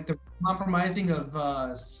 Like the compromising of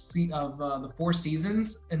the 4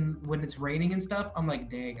 seasons, and when it's raining and stuff, I'm like,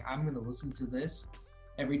 dang, I'm gonna listen to this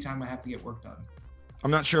every time I have to get work done.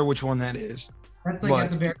 I'm not sure which one that is. That's like But-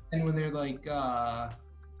 at the very end when they're like,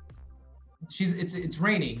 it's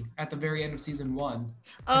raining at the very end of season 1.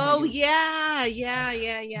 Oh yeah.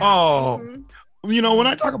 Oh, Mhm. when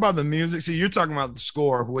I talk about the music, see, you're talking about the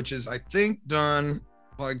score, which is, I think, done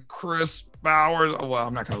by Chris Bowers. Oh, well,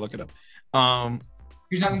 I'm not gonna look it up.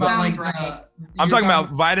 You're talking That about like sounds right. I'm talking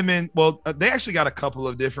about Vitamin. Well, they actually got a couple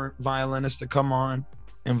of different violinists to come on,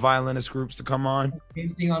 and violinist groups to come on.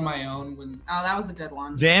 anything on my own when Oh, that was a good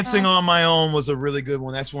one. Dancing on My Own was a really good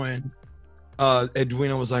one. That's when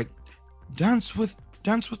Edwina was like, dance with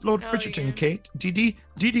Lord Oh, Bridgerton, yeah. Kate. Dee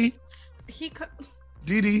He calls me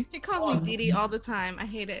Oh. Didi all the time. I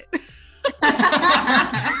hate it.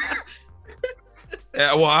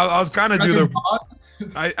 Yeah, well, I'll kind of do their.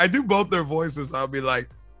 I do both their voices. I'll be like,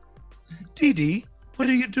 Dee, what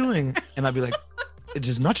are you doing? And I'll be like, it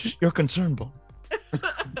is not your concern, Bo.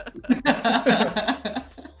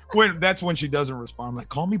 That's when she doesn't respond. I'm like,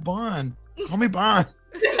 call me Bond. Call me Bond.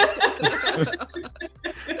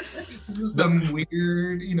 This is some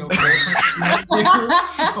weird,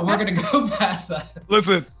 but we're gonna go past that.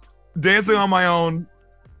 Listen, Dancing on My Own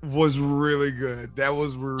was really good. That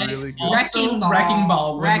was really good. Wrecking Ball. Wrecking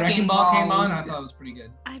Ball. When Wrecking Ball came on, was I thought it was pretty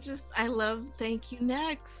good. I love Thank You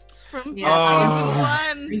Next from season Oh.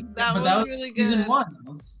 1. That But was really good. Season 1.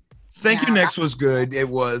 That was- Thank You Next was good. It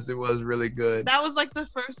was really good. That was like the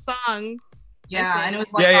first song. Yeah, and it was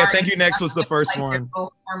like Yeah, already- Thank You Next was the first like, one.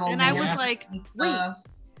 formal And I was dance like, and wait, stuff.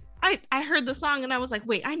 I heard the song and I was like,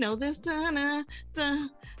 wait, I know this. Dun, dun,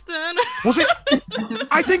 dun. Was it?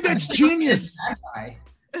 I think that's genius. That guy.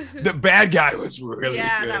 The bad guy was really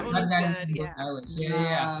Yeah, good. that was That guy good. was Yeah. Alex.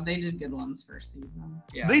 Yeah. They did good ones first season.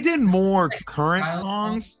 Yeah. They did more current Styles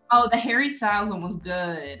songs. Oh, the Harry Styles one was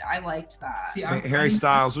good. I liked that. See, Wait, Harry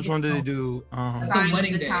Styles. Which one did they do? Sign of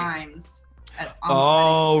Wedding the Day. Times.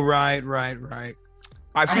 Oh, right. I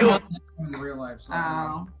I feel. don't know that in real life. So I don't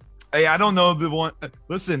know. Hey, I don't know the one.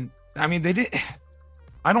 Listen, I mean, they did.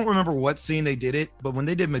 I don't remember what scene they did it, but when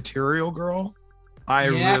they did Material Girl, I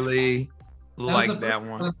Yeah. really That was liked the that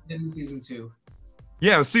first one. in season 2.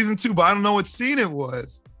 Yeah, it was season 2, but I don't know what scene it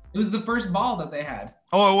was. It was the first ball that they had.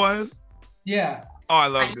 Oh, it was. Yeah. Oh, I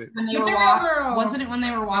loved it. When they were Material walk- Girl. wasn't it when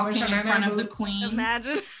they were walking wish I in had front of the boots. queen?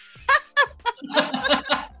 Imagine.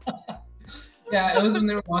 Yeah, it was when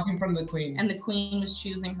they were walking from the queen. And the queen was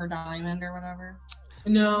choosing her diamond or whatever.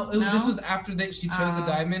 No, No? this was after that she chose the Oh.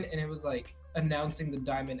 diamond, and it was like announcing the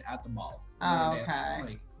diamond at the ball. Oh, They were okay.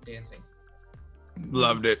 like dancing.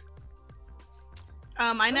 Loved it.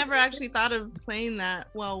 I never actually thought of playing that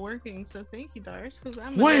while working, so thank you, Dars. Because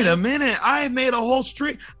I'm Wait a minute. I made a whole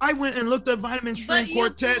string. I went and looked at Vitamin But String you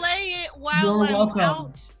Quartet. play it while You're I'm welcome.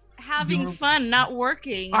 out having You're- fun, not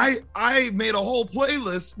working. I made a whole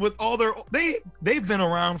playlist with all their they've been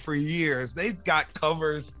around for years. They've got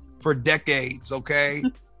covers for decades, okay?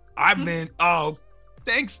 I've been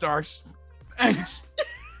thanks, Stars. Thanks.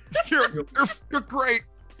 You're great.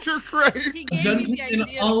 You're great. He gave me Junkie the can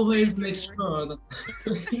idea. always make sure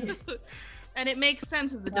that And it makes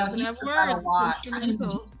sense as it Yeah, doesn't he have does that a words. lot. It's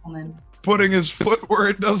instrumental. Gentleman. Putting his foot where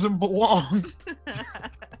it doesn't belong.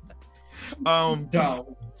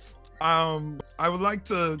 don't. I would like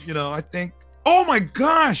to, I think, oh my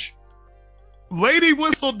gosh, Lady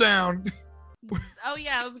Whistledown. Oh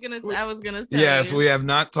yeah, I was gonna say. Yes, we have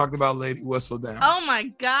not talked about Lady Whistledown. Oh my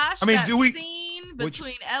gosh! I mean, that do we- scene which-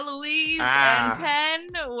 between Eloise Ah.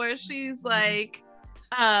 and Penn, where she's like,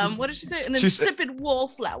 what did she say? And then She said- sipping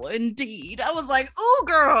wallflower. Indeed, I was like, "Ooh,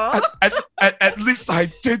 girl." At least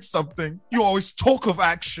I did something. You always talk of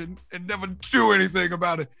action and never do anything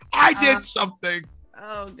about it. I did something,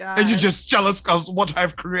 Oh god. and you're just jealous because what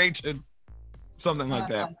I've created. Something like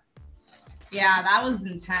that. Yeah, that was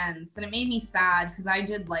intense, and it made me sad because I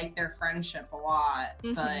did like their friendship a lot.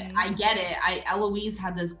 But Mhm. I get it. Eloise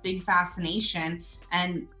had this big fascination,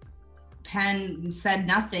 and Penn said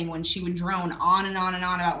nothing when she would drone on and on and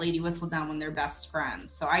on about Lady Whistledown when they're best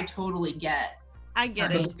friends. So I totally get, I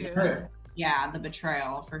get it too. yeah, the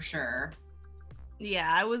betrayal for sure.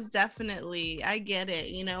 Yeah, I get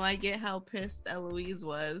it. I get how pissed Eloise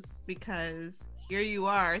was because here you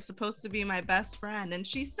are, supposed to be my best friend. And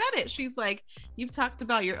she said it. She's like, you've talked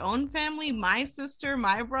about your own family, my sister,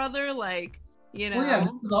 my brother, like, Well, yeah, this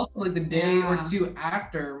was also like the day or Yeah. two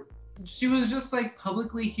after she was just like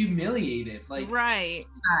publicly humiliated. Like, right.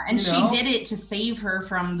 And You she know? did it to save her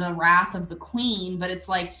from the wrath of the queen. But it's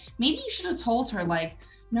like, maybe you should have told her, like,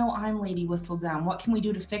 no, I'm Lady Whistledown. What can we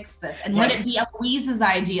do to fix this? And let it be Eloise's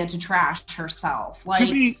idea to trash herself. Like,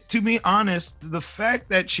 To be honest, the fact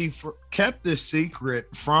that she kept this secret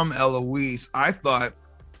from Eloise, I thought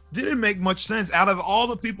didn't make much sense. Out of all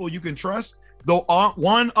the people you can trust, though,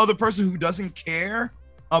 one other person who doesn't care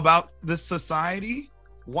about this society,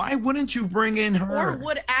 why wouldn't you bring in her? Or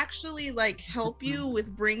would actually like help you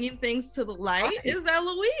with bringing things to the light is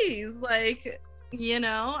Eloise. Like,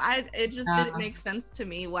 it just didn't make sense to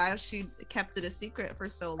me why she kept it a secret for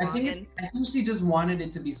so I long. think she just wanted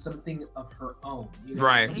it to be something of her own.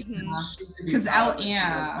 Right. Mhm. She could be 'Cause proud that she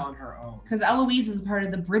yeah. was on her own. because Eloise is part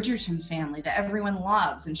of the Bridgerton family that everyone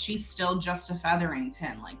loves, and she's still just a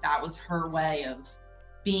Featherington. Like, that was her way of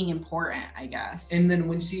being important, I guess. And then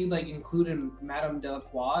when she like included Madame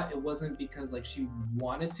Delacroix, it wasn't because like she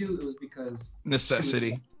wanted to, it was because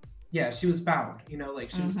Necessity. she was found,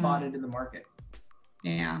 like she was Mhm. spotted in the market.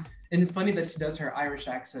 yeah. And it's funny that she does her Irish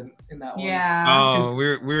accent in that one. Yeah. Oh,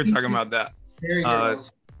 we were talking about that. Very Uh, good.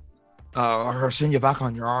 Her send you back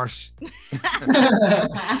on your arse.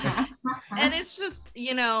 And it's just,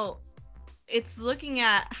 it's looking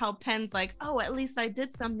at how Penn's like, oh, at least I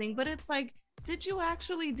did something. But it's like, did you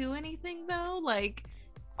actually do anything though? Like,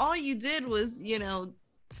 all you did was,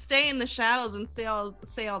 stay in the shadows and say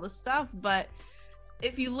all the stuff. But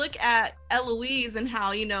if you look at Eloise and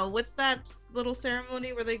how, what's that little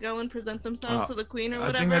ceremony where they go and present themselves to the queen or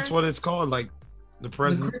whatever? I think that's what it's called, like the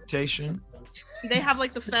presentation. They have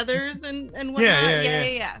like the feathers and whatnot.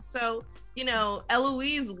 Yeah. So, you know,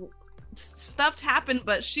 Eloise, stuff happened,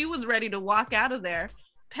 but she was ready to walk out of there.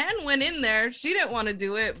 Penn went in there. She didn't want to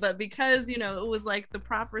do it, but because, you know, it was like the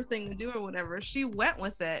proper thing to do or whatever, she went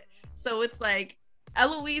with it. So it's like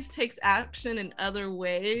Eloise takes action in other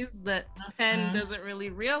ways that Penn doesn't really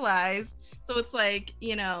realize. So it's like,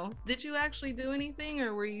 you know, did you actually do anything,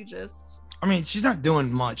 or were you just... I mean, she's not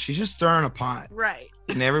doing much. She's just stirring a pot. Right.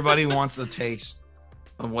 And everybody wants a taste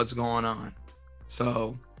of what's going on.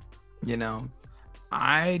 So, you know,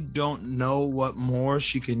 I don't know what more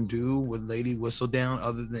she can do with Lady Whistledown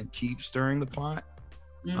other than keep stirring the pot.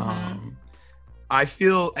 I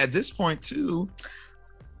feel at this point too.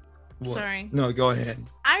 What? Sorry. No, go ahead.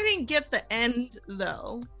 I didn't get the end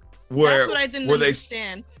though. That's what I didn't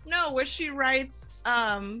understand. No, where she writes,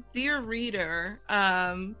 "Dear reader,"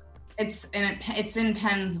 it's in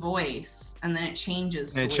Penn's voice, and then it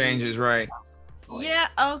changes. It changes, right? Voice. Yeah.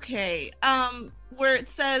 Okay. Where it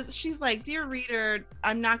says, she's like, "Dear reader,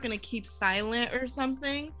 I'm not gonna keep silent" or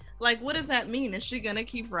something. Like, what does that mean? Is she gonna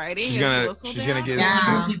keep writing? She's gonna get.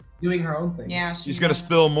 Yeah. Keep doing her own thing. Yeah. She's gonna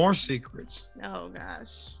spill more secrets. Oh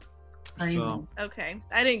gosh. Crazy. So, Okay,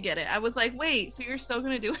 I didn't get it. I was like, wait, so you're still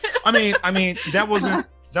gonna do it? I mean, that wasn't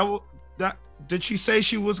that. Did she say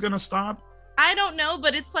she was gonna stop? I don't know,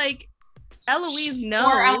 but it's like Eloise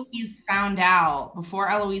knows.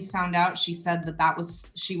 Before Eloise found out, she said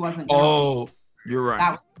that she wasn't. Oh, you're right.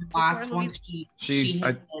 That was the last one. She hated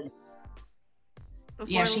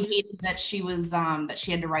that she was that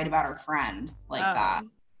she had to write about her friend like that.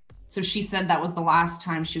 So she said that was the last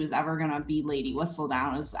time she was ever gonna be Lady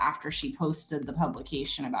Whistledown, was after she posted the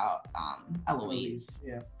publication about Eloise.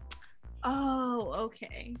 Yeah. Oh,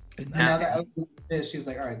 okay. And now that Eloise is, she's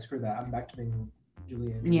like, all right, screw that. I'm back to being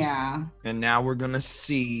Julie Andrews. Yeah. And now we're gonna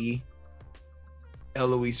see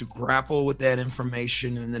Eloise grapple with that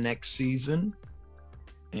information in the next season.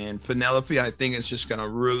 And Penelope, I think, is just gonna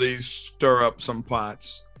really stir up some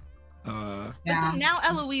pots. But then now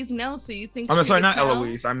Eloise knows, so you think... I'm sorry, not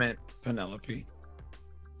Eloise. I meant Penelope.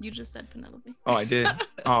 You just said Penelope. Oh, I did?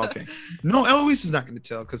 Oh, okay. No, Eloise is not going to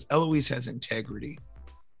tell because Eloise has integrity.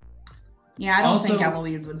 Yeah, I don't think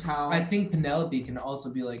Eloise would tell. I think Penelope can also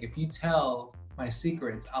be like, if you tell my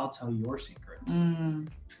secrets, I'll tell your secrets.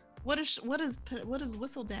 What does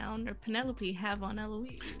Whistledown or Penelope have on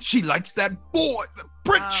Eloise? She likes that boy, the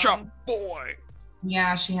print shop boy.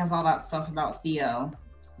 Yeah, she has all that stuff about Theo.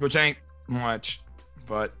 Which ain't much,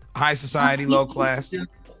 but high society, low class.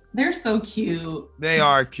 They're so cute. They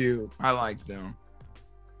are cute. I like them.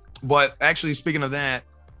 But actually, speaking of that,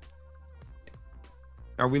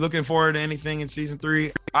 are we looking forward to anything in season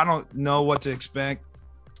 3? I don't know what to expect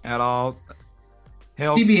at all.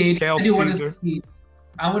 Hell, TBH,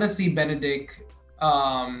 I want to see Benedict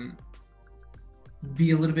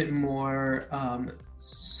be a little bit more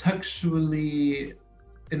sexually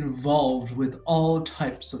involved with all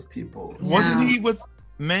types of people. Wasn't he with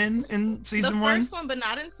men in season 1? The first one, but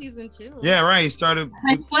not in season 2. Yeah, right. He started.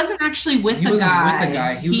 He wasn't actually with the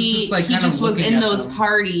guy. He just was in those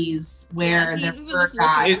parties where there were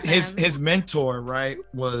guys. His mentor, right,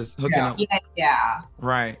 was hooking up. Yeah.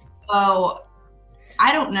 Right. So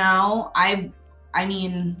I don't know. I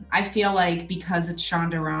mean, I feel like because it's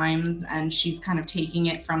Shonda Rhimes and she's kind of taking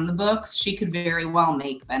it from the books, she could very well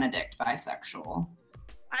make Benedict bisexual.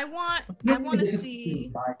 I want to see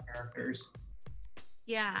characters.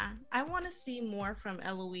 Yeah, I want to see more from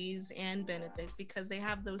Eloise and Benedict because they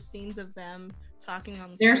have those scenes of them talking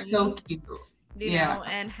on the They're screens, so cute. You know,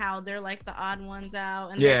 and how they're like the odd ones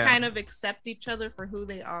out and they kind of accept each other for who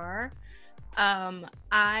they are.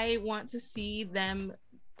 I want to see them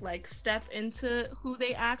like step into who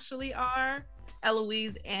they actually are,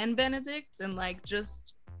 Eloise and Benedict, and like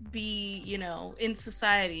just be, you know, in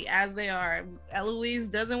society as they are. Eloise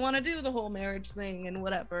doesn't want to do the whole marriage thing and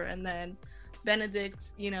whatever, and then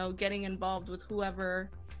Benedict, you know, getting involved with whoever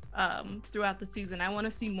throughout the season. I want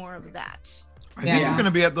to see more of that. I think it's going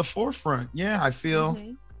to be at the forefront. Yeah, I feel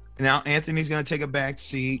now Anthony's going to take a back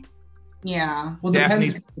seat. Yeah. Well,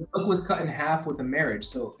 depends. The book was cut in half with the marriage,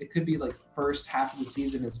 so it could be like first half of the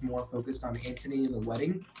season is more focused on Antony and the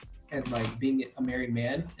wedding and like being a married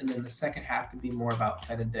man, and then the second half could be more about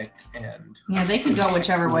Benedict and they could go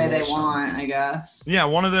whichever way they want, I guess. Yeah,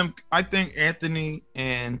 one of them. I think Anthony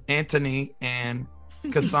and Cathani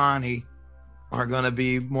are going to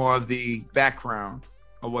be more of the background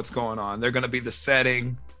of what's going on. They're going to be the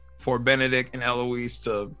setting for Benedict and Eloise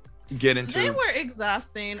to get into. They were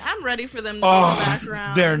exhausting. I'm ready for them to go back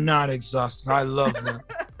around. They're not exhausting. I love them.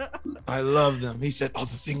 I love them. He said, "All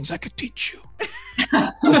the things I could teach you."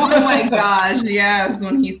 Oh my gosh, yes,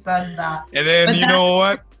 when he said that. And then you know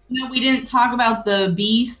what? No, we didn't talk about the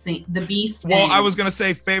bee sting. Well, I was gonna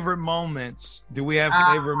say favorite moments. Do we have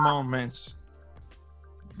favorite moments?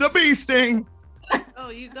 The bee sting. Oh,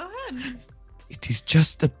 you go ahead. It is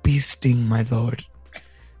just a bee sting, my lord.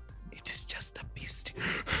 It is just a bee sting.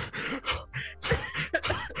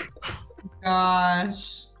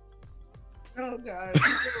 Gosh. Oh gosh.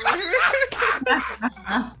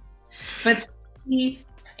 But see,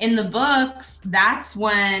 in the books, that's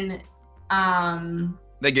when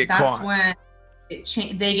they get caught. That's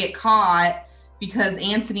when they get caught because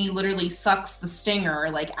Anthony literally sucks the stinger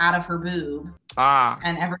like out of her boob.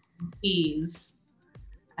 And everyone sees,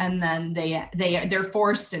 and then they're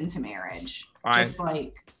forced into marriage.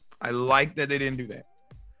 I like that they didn't do that.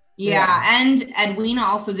 Yeah, and Edwina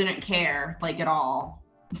also didn't care like at all.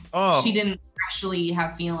 Oh, she didn't actually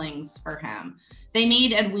have feelings for him. They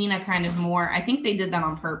made Edwina kind of more. I think they did that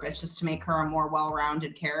on purpose just to make her a more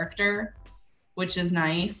well-rounded character, which is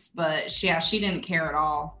nice. But she didn't care at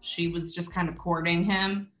all. She was just kind of courting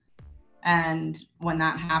him. And when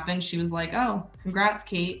that happened, she was like, "Oh, congrats,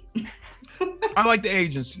 Kate." I like the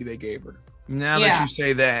agency they gave her. Now that you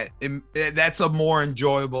say that, that's a more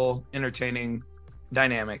enjoyable, entertaining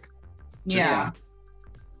dynamic. Yeah.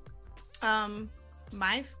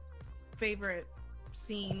 My favorite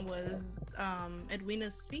scene was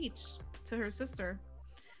Edwina's speech to her sister.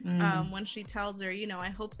 When she tells her, I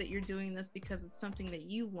hope that you're doing this because it's something that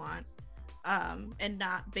you want, and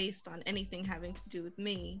not based on anything having to do with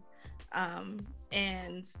me.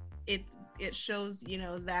 And it shows,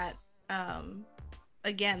 that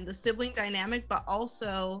again, the sibling dynamic, but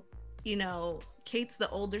also, Kate's the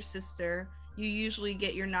older sister. You usually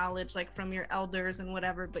get your knowledge like from your elders and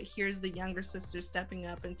whatever, but here's the younger sister stepping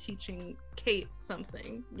up and teaching Kate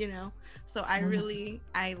something, So I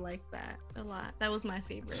like that a lot. That was my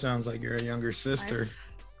favorite. Sounds like you're a younger sister.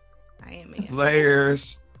 I am a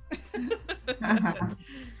layers.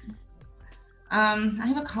 I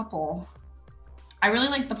have a couple. I really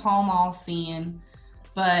like the Pall Mall scene,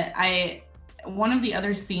 but one of the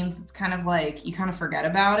other scenes that's kind of like you kind of forget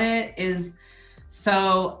about it is,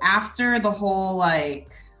 so after the whole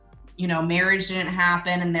marriage didn't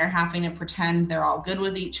happen and they're having to pretend they're all good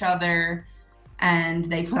with each other and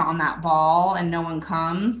they put on that ball and no one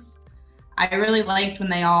comes. I really liked when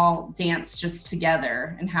they all danced just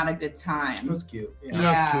together and had a good time. It was cute. Yeah.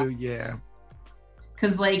 That's cute, yeah.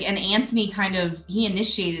 Because and Anthony he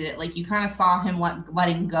initiated it. You kind of saw him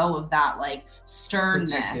letting go of that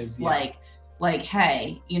sternness.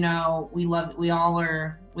 Hey,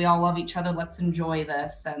 we all love each other. Let's enjoy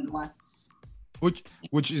this and let's. Which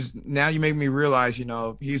is, now you make me realize,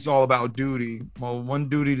 he's all about duty. Well, one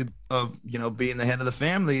duty of being the head of the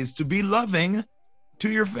family is to be loving to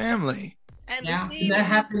your family. And that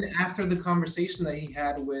happened after the conversation that he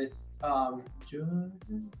had with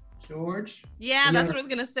George. Yeah, that's what I was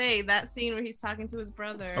gonna say. That scene where he's talking to his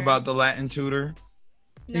brother about the Latin tutor.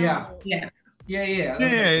 No. Yeah.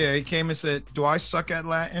 He came and said, "Do I suck at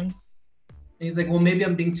Latin?" And he's like, "Well, maybe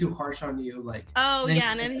I'm being too harsh on you."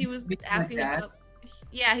 And then he was asking about.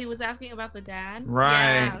 Yeah, he was asking about the dad.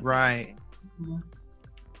 Right. Mm-hmm.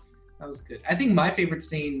 That was good. I think my favorite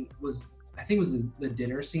scene was the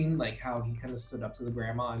dinner scene, how he kind of stood up to the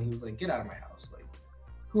grandma and he was like, "Get out of my house!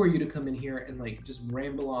 Who are you to come in here and just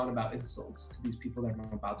ramble on about insults to these people that I'm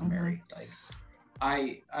about to marry?"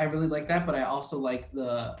 I really like that, but I also like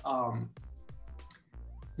the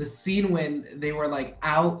scene when they were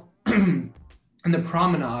out in the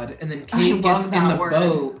promenade and then Kate gets in the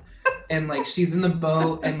boat and she's in the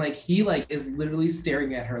boat and he is literally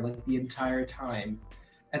staring at her the entire time,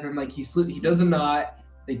 and then he does a knot,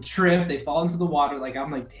 they trip, they fall into the water. I'm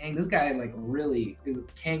like, dang, this guy really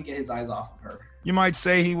can't get his eyes off of her. You might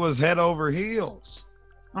say he was head over heels.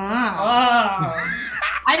 I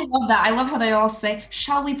love that. I love how they all say,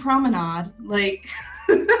 "Shall we promenade?"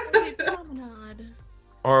 Promenade.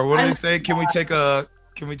 Or what do they say? Can we take a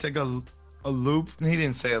loop? He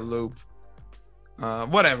didn't say a loop.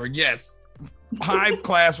 Whatever. Yes. High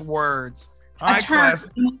class words. High class.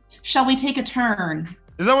 Shall we take a turn?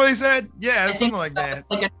 Is that what he said? Yeah, something like that.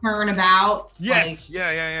 Like a turnabout. Yes.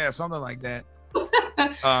 Yeah. Something like that.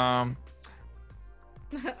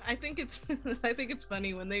 I think it's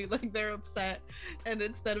funny when they're upset and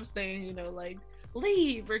instead of saying,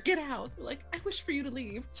 leave or get out, they're like, "I wish for you to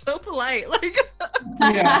leave." So polite.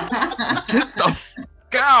 Yeah. Get the fuck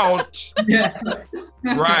out. Yeah.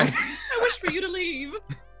 Right. "I wish for you to leave."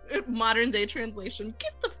 Modern day translation,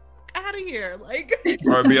 "Get the fuck out of here. Like,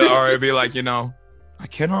 or it'd be like, I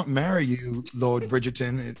cannot marry you, Lord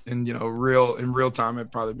Bridgerton. And in real time,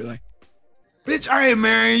 it'd probably be like, bitch, I ain't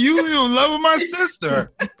marrying you. You in love with my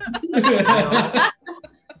sister.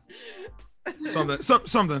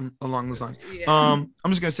 Something along those lines. Yeah. I'm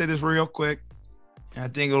just gonna say this real quick. And I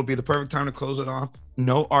think it'll be the perfect time to close it off.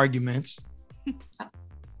 No arguments.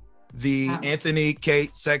 The Anthony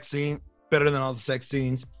Kate sex scene, better than all the sex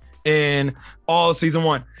scenes in all of season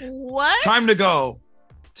 1. What? Time to go.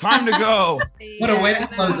 What a way to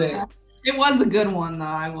close it. It was a good one, though,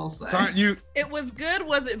 I will say. It was good.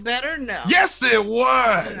 Was it better? No. Yes, it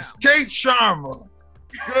was. No. Kate Sharma.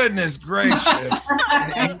 Goodness gracious.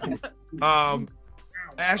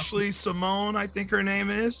 Ashley Simone, I think her name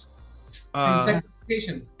is. From Sex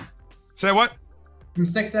Education. Say what? From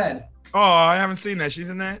Sex Ed. Oh, I haven't seen that. She's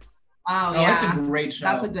in that? Oh, yeah. That's a great show.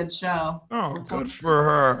 That's a good show. Oh, good for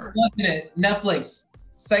her. Watching it. Netflix.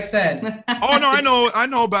 Sex Ed. Oh, no, I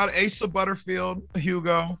know about it. Asa Butterfield,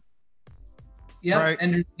 Hugo. Yeah, right.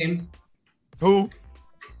 Ender's Game. Who?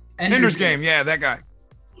 Ender's Game. Yeah, that guy.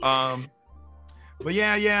 But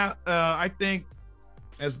yeah. I think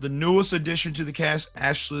as the newest addition to the cast,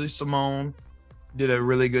 Ashley Simone did a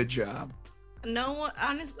really good job. No,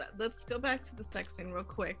 honestly, let's go back to the sex scene real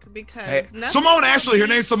quick because Simone Ashley. Her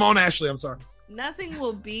name's Simone Ashley. I'm sorry. Nothing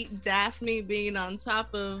will beat Daphne being on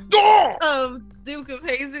top of Duke of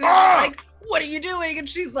Hazen. Like, what are you doing? And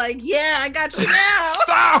she's like, yeah, I got you now.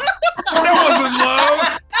 Stop. That wasn't love.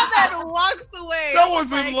 And then walks away. That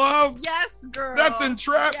wasn't love. Yes, girl. That's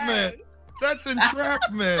entrapment. Yes. That's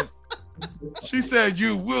entrapment. She said,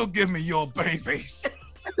 you will give me your babies.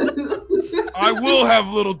 I will have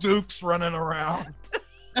little Dukes running around.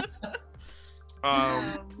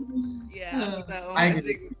 Yeah, so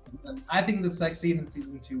I think the sex scene in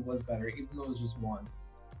season 2 was better, even though it was just one.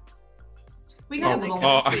 We got a little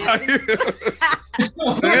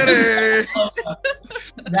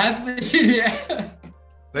That's it. Yeah.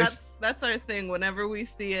 That's our thing. Whenever we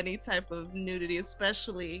see any type of nudity,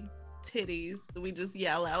 especially titties, we just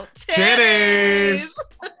yell out titties.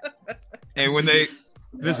 And when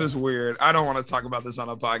this is weird. I don't want to talk about this on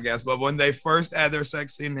a podcast, but when they first had their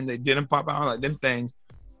sex scene and they didn't pop out, like them things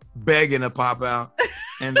begging to pop out,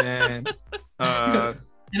 and then and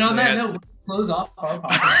on that note, close off our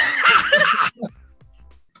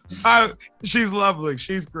podcast. She's lovely.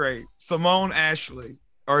 She's great. Simone Ashley,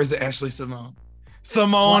 or is it Ashley Simone?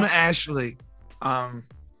 Simone Ashley.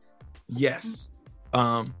 Yes.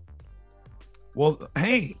 Well,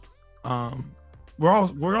 hey, we're all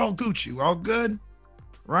Gucci. We're all good.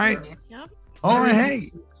 Right? Yep. All right.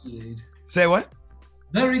 Hey. Say what?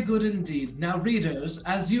 Very good indeed. Now, readers,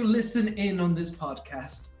 as you listen in on this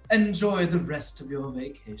podcast, enjoy the rest of your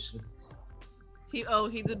vacations. He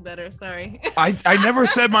did better. Sorry. I never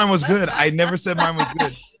said mine was good. I never said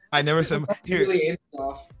here.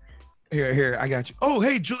 Here. I got you. Oh,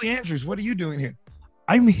 hey, Julie Andrews, what are you doing here?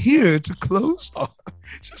 I'm here to close off.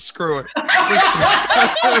 Just screw it.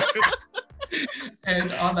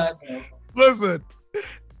 And on that note, listen.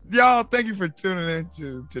 Y'all, thank you for tuning in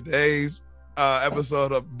to today's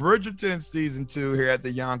episode of Bridgerton Season 2 here at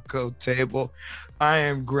the Yonko table. I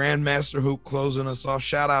am Grandmaster Hoop closing us off.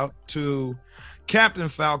 Shout out to Captain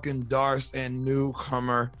Falcon, Darce, and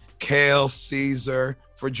newcomer Kale Caesar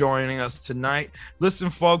for joining us tonight. Listen,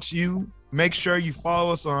 folks, you make sure you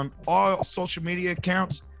follow us on all social media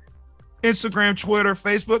accounts, Instagram, Twitter,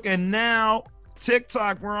 Facebook, and now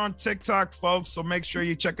TikTok. We're on TikTok, folks, so make sure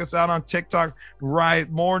you check us out on TikTok. Right,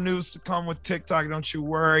 more news to come with TikTok, don't you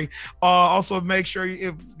worry. Also, make sure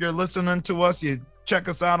if you're listening to us, you check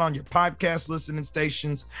us out on your podcast listening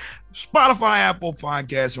stations, Spotify, Apple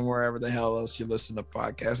Podcasts, and wherever the hell else you listen to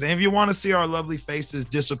podcasts. And if you want to see our lovely faces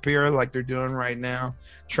disappear like they're doing right now,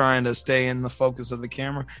 trying to stay in the focus of the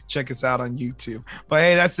camera, check us out on YouTube. But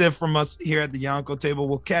hey, that's it from us here at the Yonko table.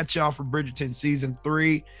 We'll catch y'all for Bridgerton Season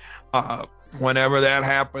 3. Whenever that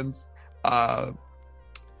happens.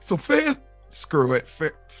 So fair, screw it.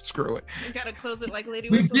 You gotta close it like Lady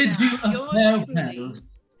we Whistle. bid you a farewell.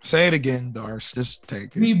 Say it again, Darce. Just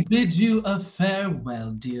take it. We bid you a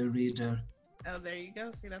farewell, dear reader. Oh, there you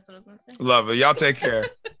go. See, that's what I was gonna say. Love it. Y'all take care.